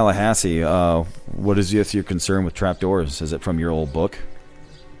 Tallahassee, what is your concern with trapdoors? Is it from your old book?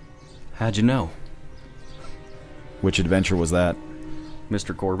 How'd you know, Which adventure was that?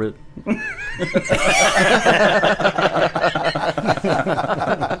 Mr. Corbett?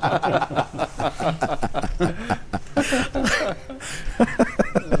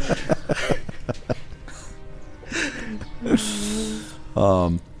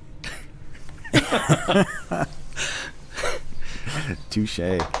 Touche.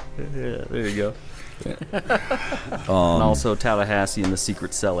 There you go. And also Tallahassee in the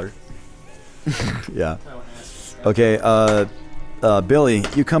secret cellar. Yeah. Okay, Billy,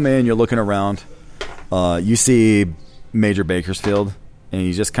 you come in, you're looking around. You see Major Bakersfield, and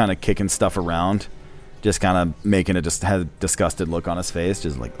he's just kind of kicking stuff around. Just kind of making a disgusted look on his face.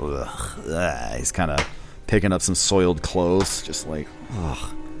 Just like, ugh. He's kind of picking up some soiled clothes. Just like,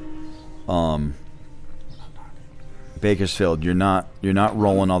 ugh. Bakersfield, you're not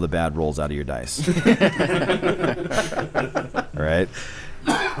rolling all the bad rolls out of your dice. All right?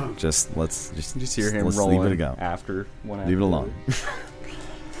 Let's Just hear him let's rolling leave it go. after one. Leave it alone.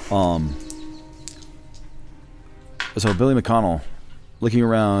 So Billy McConnell, looking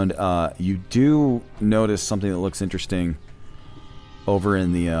around, you do notice something that looks interesting over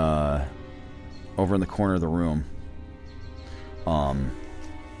in the corner of the room.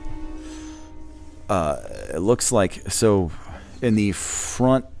 It looks like, so in the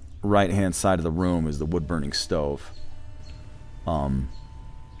front right-hand side of the room is the wood-burning stove.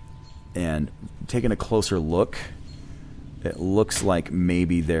 And taking a closer look, it looks like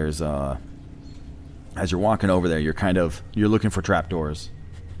maybe there's as you're walking over there, you're looking for trapdoors,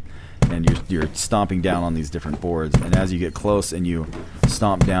 and you're stomping down on these different boards. And as you get close and you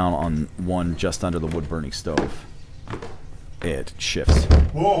stomp down on one just under the wood-burning stove, it shifts.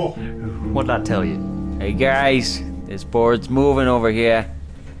 What'd I tell you? Hey guys, this board's moving over here.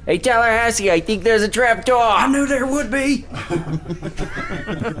 Hey Tallahassee, I think there's a trapdoor. I knew there would be.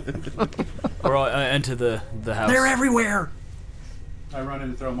 Or enter the house. They're everywhere. I run in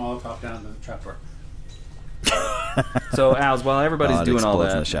and throw a Molotov down the trapdoor. So, Als, while everybody's It doing all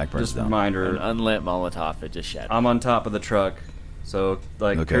explodes and that, the shack burns just a down. An reminder, unlit Molotov, it just shattered. I'm on top of the truck, so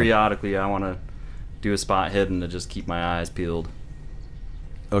like Okay. periodically I want to do a spot hidden to just keep my eyes peeled.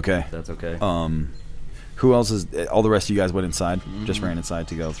 Okay. If that's okay. Who else is? All the rest of you guys went inside. Just ran inside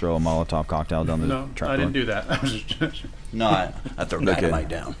to go throw a Molotov cocktail down the No, trapdoor. I didn't do that. I was just No, I throw dynamite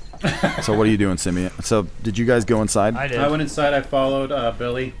down. So what are you doing, Simeon? So did you guys go inside? I did. I went inside. I followed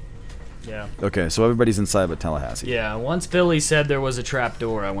Billy. Yeah. Okay, so everybody's inside but Tallahassee. Yeah. Once Billy said there was a trap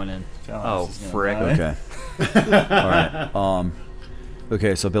door, I went in. Oh, frick. Okay. All right.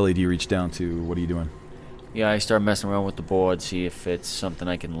 Okay, so Billy, do you reach down to what are you doing? Yeah, I start messing around with the board, see if it's something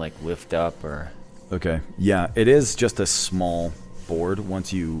I can like lift up or. Okay. Yeah, it is just a small board.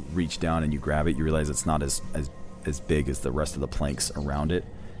 Once you reach down and you grab it, you realize it's not as big as the rest of the planks around it.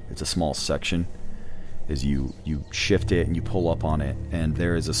 It's a small section. As you shift it and you pull up on it, and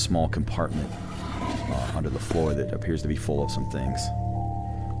there is a small compartment under the floor that appears to be full of some things.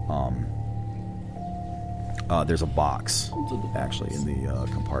 There's a box, actually, in the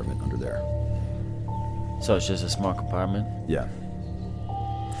compartment under there. So it's just a small compartment? Yeah.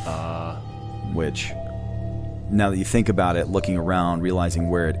 Which, now that you think about it, looking around, realizing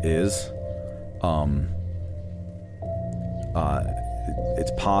where it is,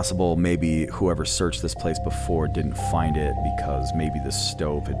 it's possible maybe whoever searched this place before didn't find it because maybe the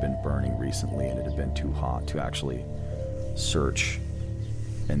stove had been burning recently and it had been too hot to actually search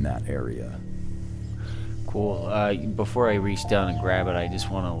in that area. Cool. Before I reach down and grab it, I just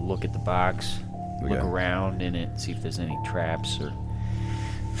want to look at the box, look around in it, see if there's any traps or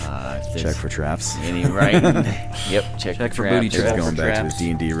if there's Check for traps. any writing. Yep, check for for booty traps. traps. Going back to his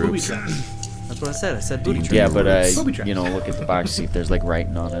D&D roots. That's what I said. I said booty Yeah, trap. but Booby traps. look at the box, see if there's like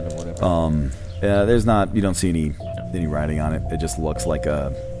writing on it or whatever. Yeah, there's not. You don't see any writing on it. It just looks like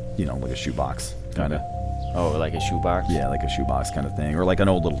a, like a shoebox, kind of. Oh, like a shoebox? Yeah, like a shoebox kind of thing, or like an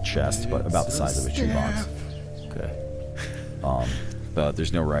old little chest, but about the size of a shoebox. Okay. But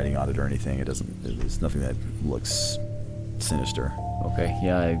there's no writing on it or anything. There's nothing that looks sinister. Okay,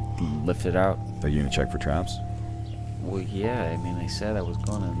 yeah, I lift it out. Are you gonna check for traps? Well, yeah, I mean, I said I was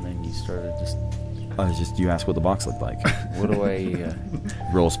gonna, and then you started just... You asked what the box looked like. What do I...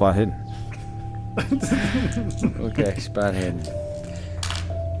 Roll spot hidden. Okay, spot hidden.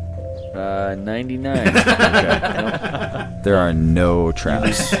 99. There are no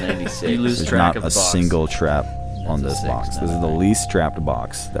traps. 96. You lose There's track not of the a box. single trap on That's a this six, box. not This a is the nine. least trapped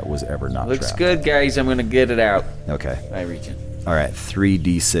box that was ever not Looks trapped. good, guys. I'm gonna get it out. Okay. I reach in. All right.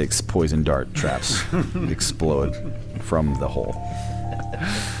 3d6 poison dart traps explode from the hole.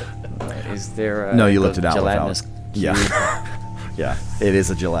 Is there No, you the lifted it out gelatinous without. cube? Yeah. Yeah. It is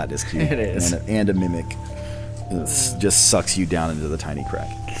a gelatinous cube. It is. And a mimic. It just sucks you down into the tiny crack.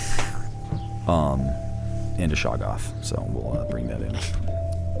 And a Shoggoth. So we'll bring that in.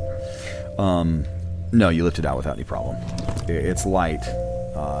 No, you lift it out without any problem. It's light.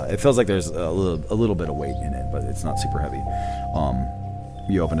 It feels like there's a little bit of weight in it, but it's not super heavy.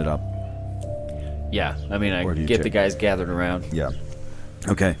 You open it up. Yeah, I mean, I Or do you get check? the guys gathered around. Yeah.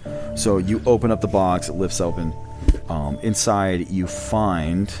 Okay. So you open up the box. It lifts open. Inside, you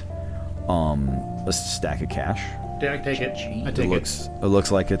find a stack of cash. Yeah, I take it. I It take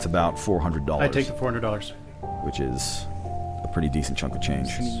looks like it's about $400. I take the $400. which is a pretty decent chunk of change.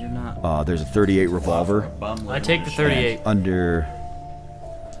 You're not. There's a 38 revolver. I take the 38.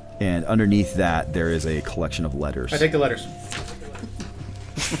 And underneath that, there is a collection of letters. I take the letters.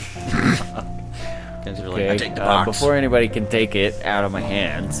 Okay, take the box. before anybody can take it out of my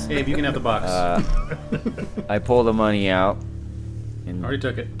hands, Abe, you can have the box. I pull the money out and Already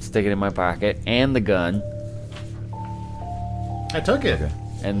took it. stick it in my pocket, and the gun, I took it. Okay.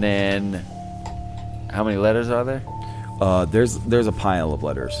 and then how many letters are there? There's a pile of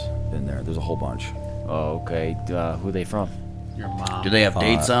letters in there. There's a whole bunch. Oh, okay. Who are they from? Your mom. Do they have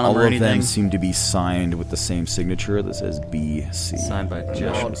dates on All them or of anything? them seem to be signed with the same signature that says BC. Signed by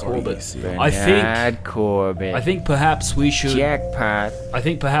John Corbett. BC. I think- Bernard Corbett. I think perhaps we should. Jackpot. I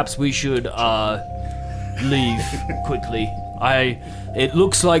think perhaps we should leave quickly. It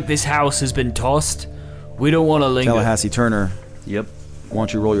looks like this house has been tossed. We don't want to linger. Tallahassee Turner, Yep. why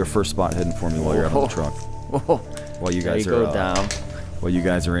don't you roll your first spot hidden for me while you're out of the truck? Oh, While you there guys you are go down. while you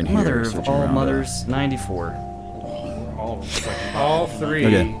guys are in Mother here of searching all around. mothers, 94. All three.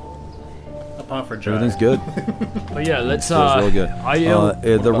 Okay. Upon for John. Everything's good. But yeah, let's. Feels really good.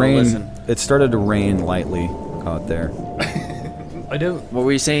 The gonna rain. listen. It started to rain lightly out there. I don't. What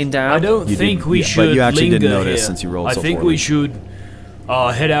were you saying, down? I don't You think did- we yeah, but should you actually linger didn't notice here. since you rolled I so think poorly. we should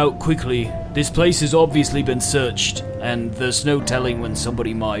head out quickly. This place has obviously been searched, and there's no telling when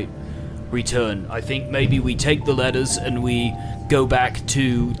somebody might return. I think maybe we take the letters and we go back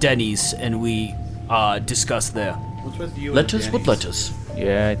to Denny's and we discuss there. What's with you? Letters and with Denny's? letters.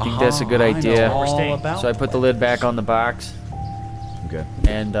 Yeah, I think that's a good idea. We're staying. So I put the lid back on the box Okay.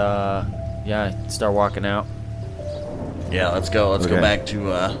 and yeah, start walking out. Yeah, let's go. Let's Okay.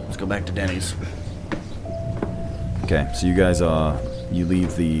 go back to Denny's. Okay. So you guys you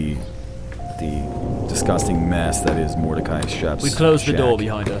leave the disgusting mess that is Mordecai Shep's We close the door shack.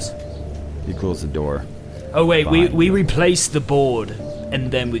 behind us. You close the door. Oh wait, we Fine. replace the board and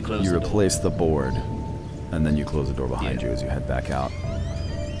then we close You the door. replace the board, and then you close the door behind you as you head back out.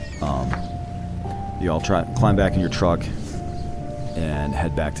 You all climb back in your truck and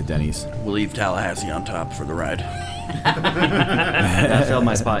head back to Denny's. We'll leave Tallahassee on top for the ride. I failed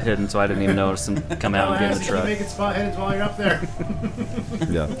my spot hidden, so I didn't even notice him come out and get in the truck. Make it spot headed while you're up there.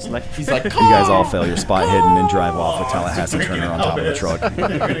 Yeah. He's like, You guys all fail your spot hidden and drive off with Tallahassee Turner on top of the truck.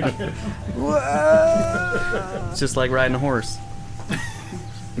 It's just like riding a horse.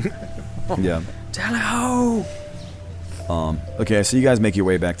 Yeah. Tally-ho! Okay, so you guys make your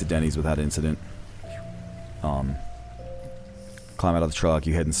way back to Denny's without incident. Climb out of the truck,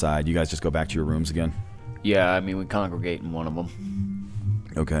 you head inside. You guys just go back to your rooms again? Yeah, I mean, we congregate in one of them.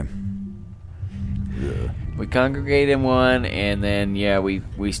 Okay. Yeah. We congregate in one, and then, yeah,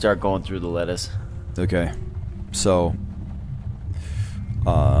 we start going through the letters. Okay. So,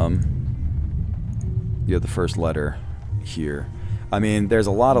 you have the first letter here. I mean, there's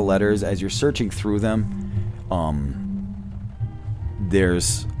a lot of letters. As you're searching through them,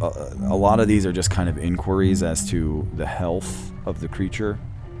 there's a lot of these are just kind of inquiries as to the health of the creature.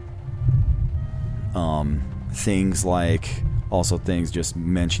 Things like, also things just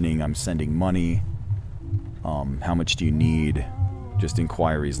mentioning I'm sending money. How much do you need? Just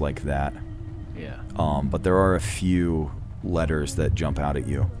inquiries like that. Yeah. But there are a few letters that jump out at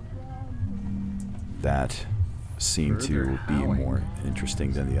you that seem to be more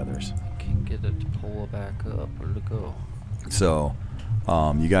interesting than the others. Can get it to pull back up. Where to go? So,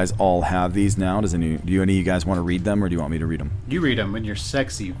 you guys all have these now. Do any of you guys want to read them, or do you want me to read them? You read them in your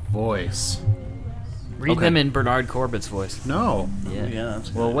sexy voice. Read them in Bernard Corbett's voice. No. Yeah.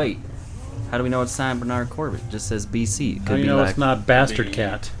 Well, wait. How do we know it's signed Bernard Corbett? It just says BC. It could How do you be know like it's not Bastard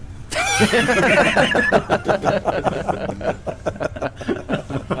Cat?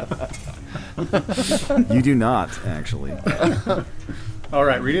 You do not, actually. All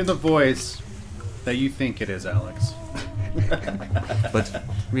right, read in the voice that you think it is, Alex. But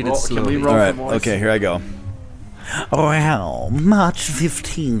read Roll- it can we slowly. roll All right, for voice? okay, here I go. Well, March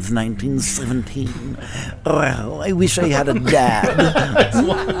 15th, 1917. Well, I wish I had a dad.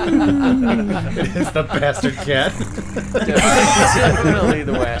 It is the Bastard Cat. Definitely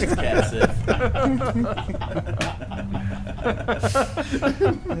the worst cat.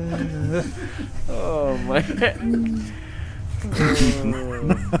 Oh my.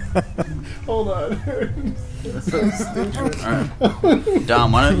 Hold on.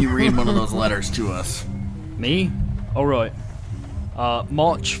 Dom, why don't you read one of those letters to us? Me? Alright.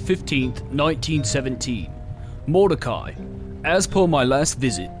 March 15th, 1917. Mordecai, as per my last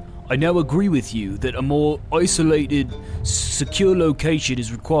visit, I now agree with you that a more isolated, secure location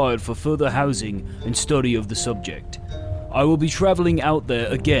is required for further housing and study of the subject. I will be traveling out there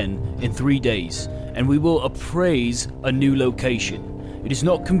again in 3 days, and we will appraise a new location. It is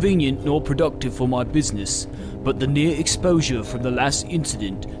not convenient nor productive for my business, but the near exposure from the last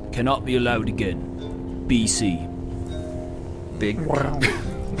incident cannot be allowed again. BC. Big.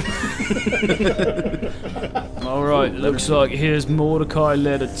 Alright, looks like here's Mordecai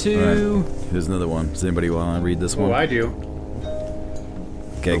letter 2. All right, here's another one. Does anybody want to read this one? Oh, I do.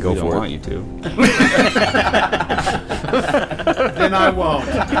 Okay, go We don't for want it. you to. Then I won't.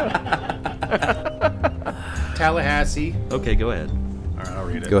 Tallahassee. Okay, go ahead. All right, I'll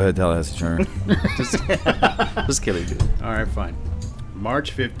read it. Go ahead, Tallahassee Turner. Just kidding, dude. All right, fine.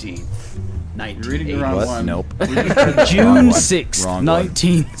 March 15th, You're reading the wrong What? one. Nope. June 6th, Wrong one.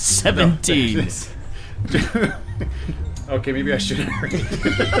 1917. Okay, maybe I shouldn't read it.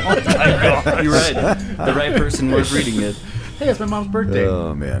 You're right. The right person was reading it. Hey, it's my mom's birthday.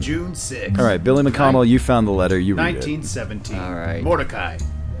 Oh, man. June 6th. All right, Billy McConnell, you found the letter. You read it. 1917. All right. Mordecai.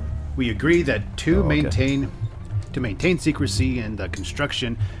 We agree that to Oh, okay. maintain secrecy in the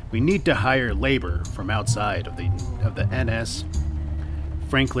construction, we need to hire labor from outside of the NS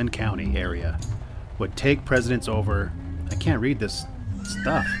Franklin County area. Would take precedence over. I can't read this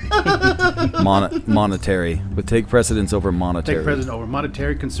stuff. Monetary. But take precedence over monetary. Take precedence over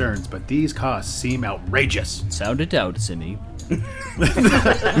monetary concerns, but these costs seem outrageous. Sounded out to me. I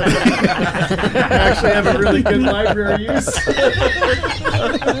actually have a really good library use.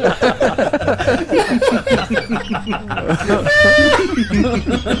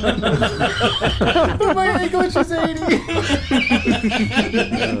 My English is 80.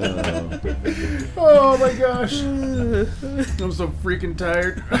 Oh my gosh. I'm so freaking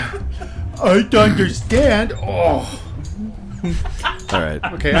tired. I understand. Oh. All right.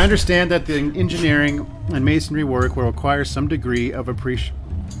 Okay, I understand that the engineering and masonry work will require some degree of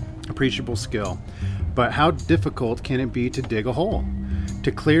appreciable skill. But how difficult can it be to dig a hole?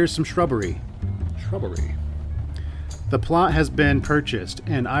 To clear some shrubbery? The plot has been purchased,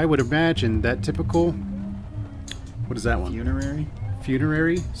 and I would imagine that typical... What is that one? Funerary?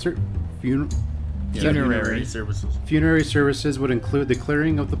 Funerary? Funerary. services. Funerary services would include the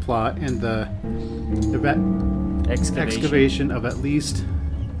clearing of the plot and the excavation of at least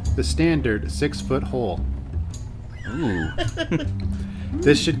the standard 6-foot hole. Ooh.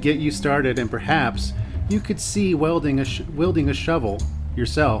 This should get you started, and perhaps you could see wielding a shovel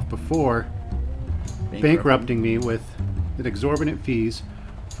yourself before bankrupting me with exorbitant fees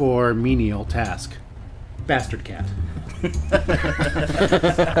for menial task. Bastard cat.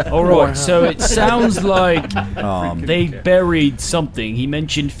 All right, so it sounds like they buried something. He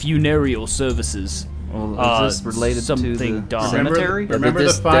mentioned funereal services. Well, is this related to something the dark. cemetery? Remember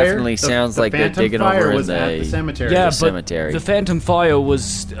this the fire? definitely sounds like they're Phantom digging Fire over in was at the cemetery. Yeah, the but cemetery. the Phantom Fire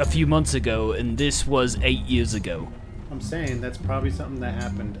was a few months ago, and this was 8 years ago. I'm saying that's probably something that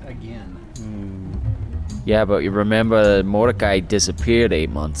happened again. Yeah, but you remember Mordecai disappeared 8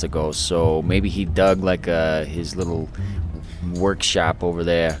 months ago, so maybe he dug like his little workshop over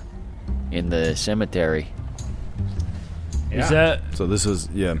there in the cemetery. Is that? So this was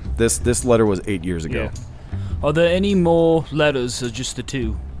this letter was 8 years ago. Yeah. Are there any more letters, or just the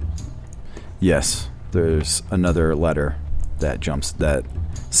two? Yes, there's another letter that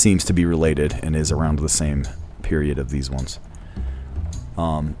seems to be related and is around the same period of these ones.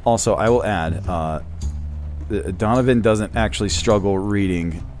 Also, I will add, Donovan doesn't actually struggle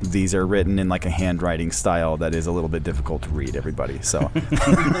reading. These are written in like a handwriting style that is a little bit difficult to read, everybody. So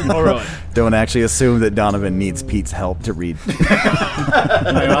All right. don't actually assume that Donovan needs Pete's help to read.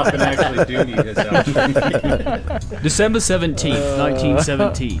 I often actually do need his help. December 17th,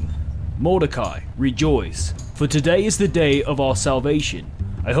 1917. Mordecai, rejoice, for today is the day of our salvation.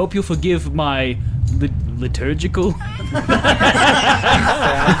 I hope you'll forgive my liturgical...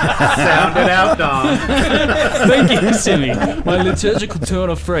 Sound it out, Dom. Thank you, Simmy. My liturgical turn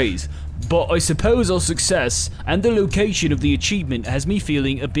of phrase. But I suppose our success and the location of the achievement has me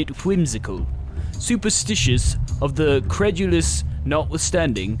feeling a bit whimsical. Superstitious of the credulous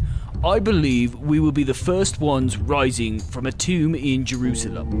notwithstanding, I believe we will be the first ones rising from a tomb in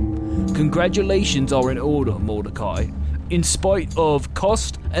Jerusalem. Congratulations are in order, Mordecai. In spite of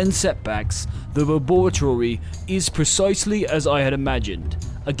cost and setbacks, the laboratory is precisely as I had imagined.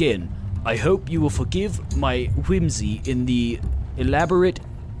 Again, I hope you will forgive my whimsy in the elaborate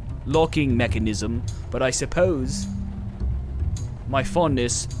locking mechanism, but I suppose my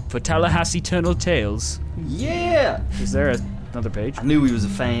fondness for Tallahassee Eternal Tales. Yeah! Is there another page? I knew he was a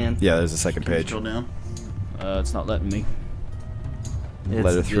fan. Yeah, there's a second page. Scroll down. It's not letting me.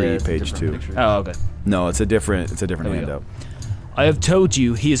 Letter 3, page 2. Oh, okay. No, it's a different There we go. handout. I have told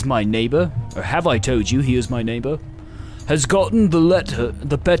you he is my neighbor, or have I told you he is my neighbor? Has gotten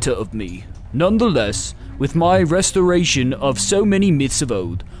the better of me. Nonetheless, with my restoration of so many myths of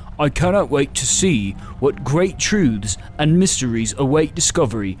old, I cannot wait to see what great truths and mysteries await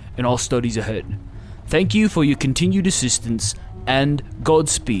discovery in our studies ahead. Thank you for your continued assistance, and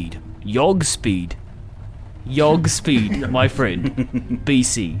Godspeed. Yogspeed. Yogspeed, my friend.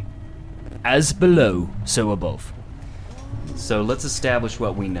 BC. As below, so above. So let's establish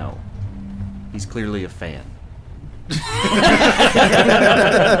what we know. He's clearly a fan.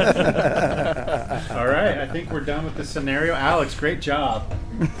 All right, I think we're done with the scenario. Alex, great job.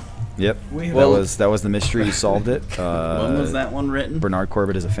 Yep. That was the mystery. You solved it. When was that one written? Bernard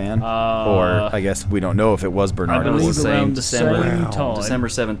Corbett is a fan, or I guess we don't know if it was Bernard. I believe or around the December, same time. December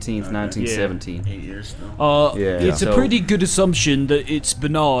 17th, 1917. 8 years still. It's a So- pretty good assumption that it's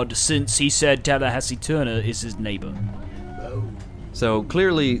Bernard, since he said Tallahassee Turner is his neighbor. So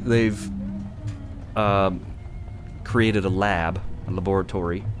clearly they've created a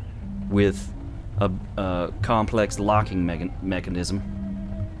laboratory, with a complex locking mechanism,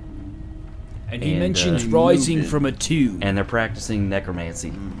 And he And, mentions uh, rising moved it. from a tomb. and they're practicing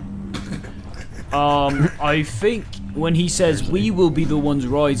necromancy. I think when he says we will be the ones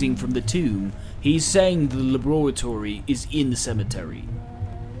rising from the tomb, he's saying the laboratory is in the cemetery.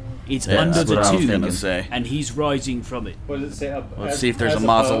 It's Yeah, under that's the what I was tomb, gonna say. and he's rising from it. What does it say? Let's see if there's a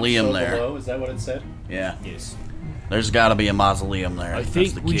mausoleum there. Is that what it said? Yeah. Yes. There's got to be a mausoleum there. I That's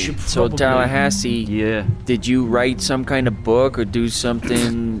think the we key. should So probably... Tallahassee, Yeah. did you write some kind of book or do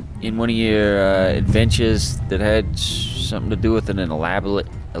something in one of your adventures that had something to do with an elaborate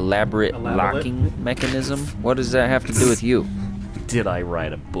locking mechanism? What does that have to do with you? Did I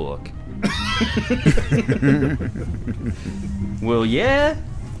write a book? Well, yeah.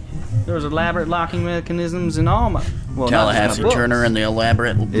 There was elaborate locking mechanisms in all my... Well, Tallahassee not just my Turner books. and the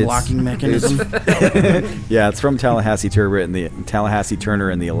elaborate locking mechanism. Yeah, it's from Tallahassee Turner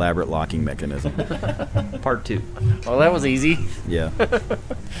and the elaborate locking mechanism. Part 2. Well, that was easy. Yeah.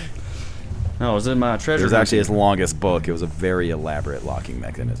 No, it was in my treasure. It was actually his hunting. longest book. It was a very elaborate locking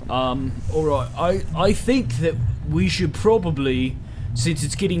mechanism. Alright, I think that we should probably, since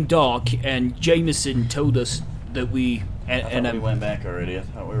it's getting dark and Jameson told us that we... And, we went back already. I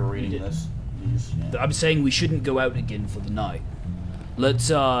thought we were reading did. this. I'm saying we shouldn't go out again for the night.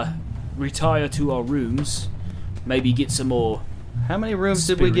 Let's retire to our rooms, maybe get some more... How many rooms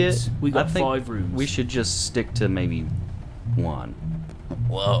did we get? We got I think 5 rooms. We should just stick to maybe 1.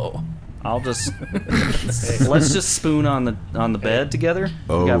 Whoa. I'll just let's just spoon on the bed together.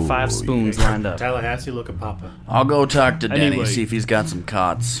 We got 5 spoons lined up. Tallahassee, look at Papa. I'll go talk to Denny, Anyway. see if he's got some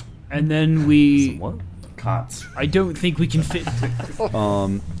cots. And then we... What? Cots. I don't think we can fit...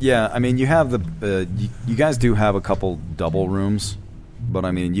 Yeah, I mean, you have the... you guys do have a couple double rooms, but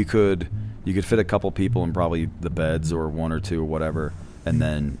I mean, you could fit a couple people in probably the beds or 1 or 2 or whatever, and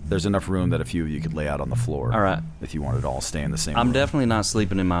then there's enough room that a few of you could lay out on the floor. All right. If you wanted to all stay in the same I'm room. definitely not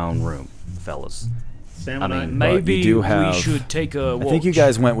sleeping in my own room, fellas. Sam I and I, mean, Maybe you do have- we should take a walk. I think you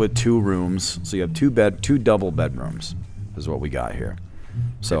guys went with 2 rooms, so you have 2 double bedrooms, is what we got here.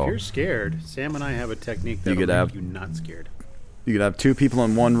 if So you're scared, Sam and I have a technique You that'll could make have- you not scared. you could have 2 people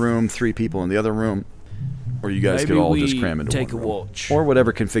in one room, 3 people in the other room, or you guys Maybe could all we just cram into take one a room. watch. Or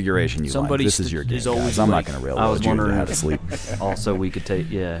whatever configuration you Somebody like. This is your game, is always guys. I'm awake. not going to I was railroad you into wondering how to sleep. Also, we could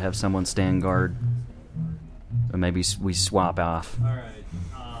have someone stand guard, or maybe we swap off. Alright,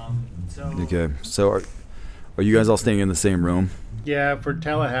 so... Okay, so are you guys all staying in the same room? Yeah, for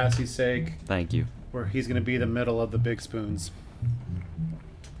Tallahassee's sake, Thank you. where he's going to be the middle of the big spoons.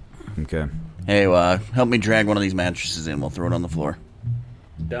 Okay. Hey, help me drag one of these mattresses in. We'll throw it on the floor.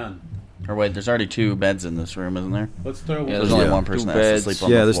 Done. Or wait, there's already 2 beds in this room, isn't there? Let's throw Yeah, There's only Yeah. one person 2 that has beds. to sleep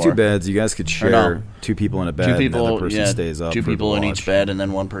on Yeah, the there's floor. 2 beds. You guys could share no. 2 people in a bed. 2 and the people, other person yeah, stays up. 2 for the people in watch. each bed, and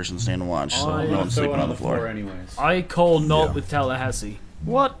then one person staying to watch. So I- no one's throw sleeping it on the floor. anyways. I call not Yeah. with Tallahassee.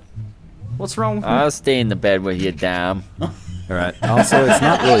 What? What's wrong with me? I'll stay in the bed with you, Dom. All right. Also, it's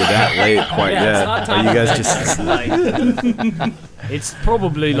not really that late quite yet. Are you guys just... It's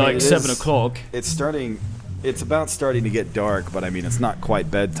probably like it 7 is- o'clock. It's about starting to get dark, but I mean, it's not quite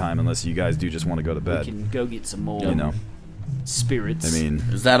bedtime unless you guys do just want to go to We bed. can go get some more You know, spirits. I mean,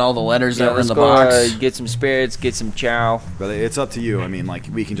 Is that all the letters Yeah, that were in let's the go box? get some spirits, get some chow. but it's up to you. I mean, like,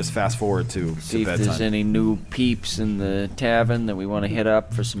 we can just fast forward to See if bedtime. there's any new peeps in the tavern that we want to hit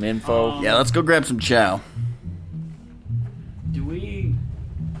up for some info. Yeah, let's go grab some chow. do we...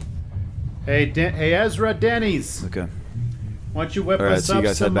 Hey, Ezra, Denny's. Okay. Why don't you whip All right, us so you up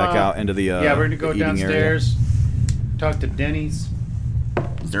guys some, head back out into the yeah, we're going to the go eating area. downstairs, talk to Denny's.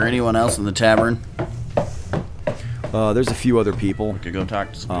 Is there anyone else in the tavern? There's a few other people. Could go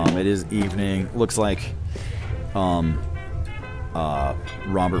talk to some It is evening. Looks like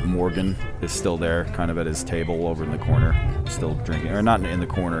Robert Morgan is still there, kind of at his table over in the corner, still drinking. Or not in the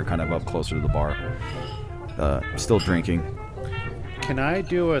corner, kind of up closer to the bar. Still drinking. Can I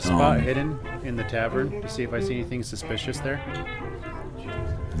do a spot Um, hidden in the tavern to see if I see anything suspicious there?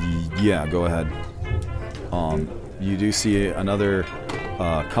 Yeah, go ahead. You do see another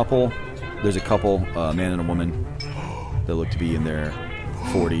couple. There's a couple, a man and a woman, that look to be in their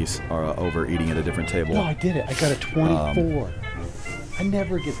 40s, are over eating at a different table. No, I did it. I got a 24. I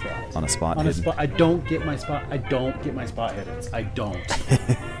never get that. On a spot On a hidden. spot. I don't get my spot. I don't get my spot hidden. I don't.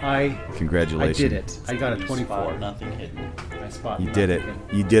 I Congratulations. did it. I got a 24. Nothing hidden. My spot. You did it.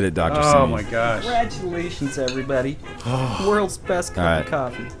 nothing. You did it, Dr. Oh Simeon. my gosh. Congratulations, everybody! World's best cup All right.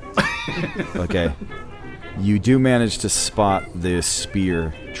 of coffee. Okay. You do manage to spot this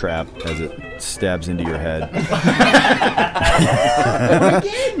spear trap as it stabs into your head.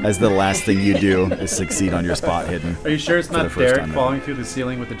 As the last thing you do is succeed on your spot hidden. Are you sure it's For the not first Derek time falling through the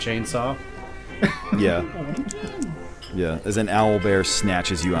ceiling with the chainsaw? Yeah. Yeah. As an owl bear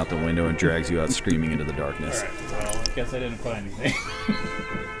snatches you out the window and drags you out screaming into the darkness. Well, I guess I didn't find anything.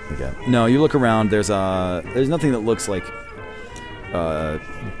 Okay. No, you look around. There's nothing that looks like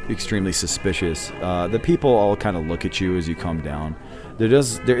extremely suspicious. The people all kind of look at you as you come down.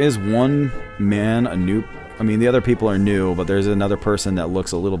 There is one man, the other people are new, but there's another person that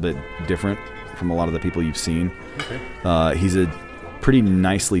looks a little bit different from a lot of the people you've seen. Okay. He's a pretty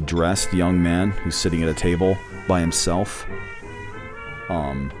nicely dressed young man who's sitting at a table by himself.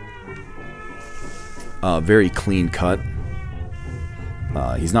 Very clean cut.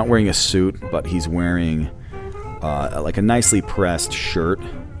 He's not wearing a suit, but he's wearing like a nicely pressed shirt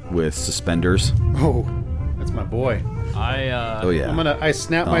with suspenders. Oh, that's my boy. Oh yeah. I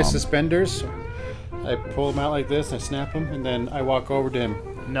snap my Um, suspenders. I pull them out like this. I snap them, and then I walk over to him.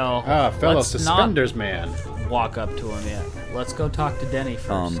 No. Fellow let's suspenders man. not walk up to him yet. Let's go talk to Denny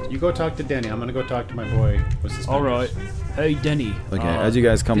first. You go talk to Denny. I'm gonna go talk to my boy with suspenders. All right. Hey, Denny. Okay, as you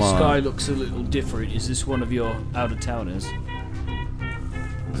guys come this on, guy looks a little different. Is this one of your out-of-towners?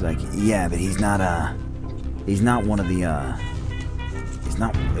 He's like, yeah, but he's not one of the, he's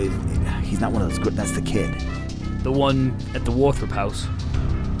not one of those good, that's the kid. The one at the Warthrop house?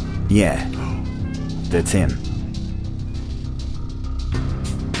 Yeah, that's him.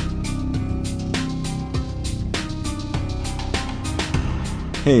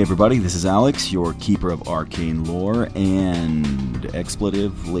 Hey everybody, this is Alex, your keeper of arcane lore and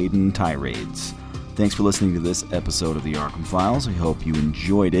expletive-laden tirades. Thanks for listening to this episode of the Arkham Files. We hope you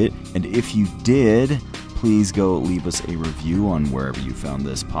enjoyed it, and if you did, please go leave us a review on wherever you found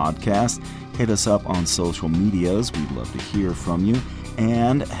this podcast. Hit us up on social medias, we'd love to hear from you,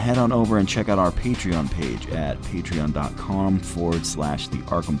 and head on over and check out our Patreon page at patreon.com/the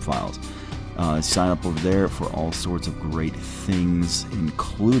Arkham Files. Sign up over there for all sorts of great things,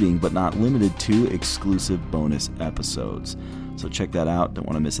 including but not limited to exclusive bonus episodes. So check that out. Don't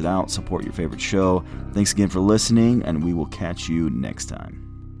want to miss it out. Support your favorite show. Thanks again for listening, and we will catch you next time.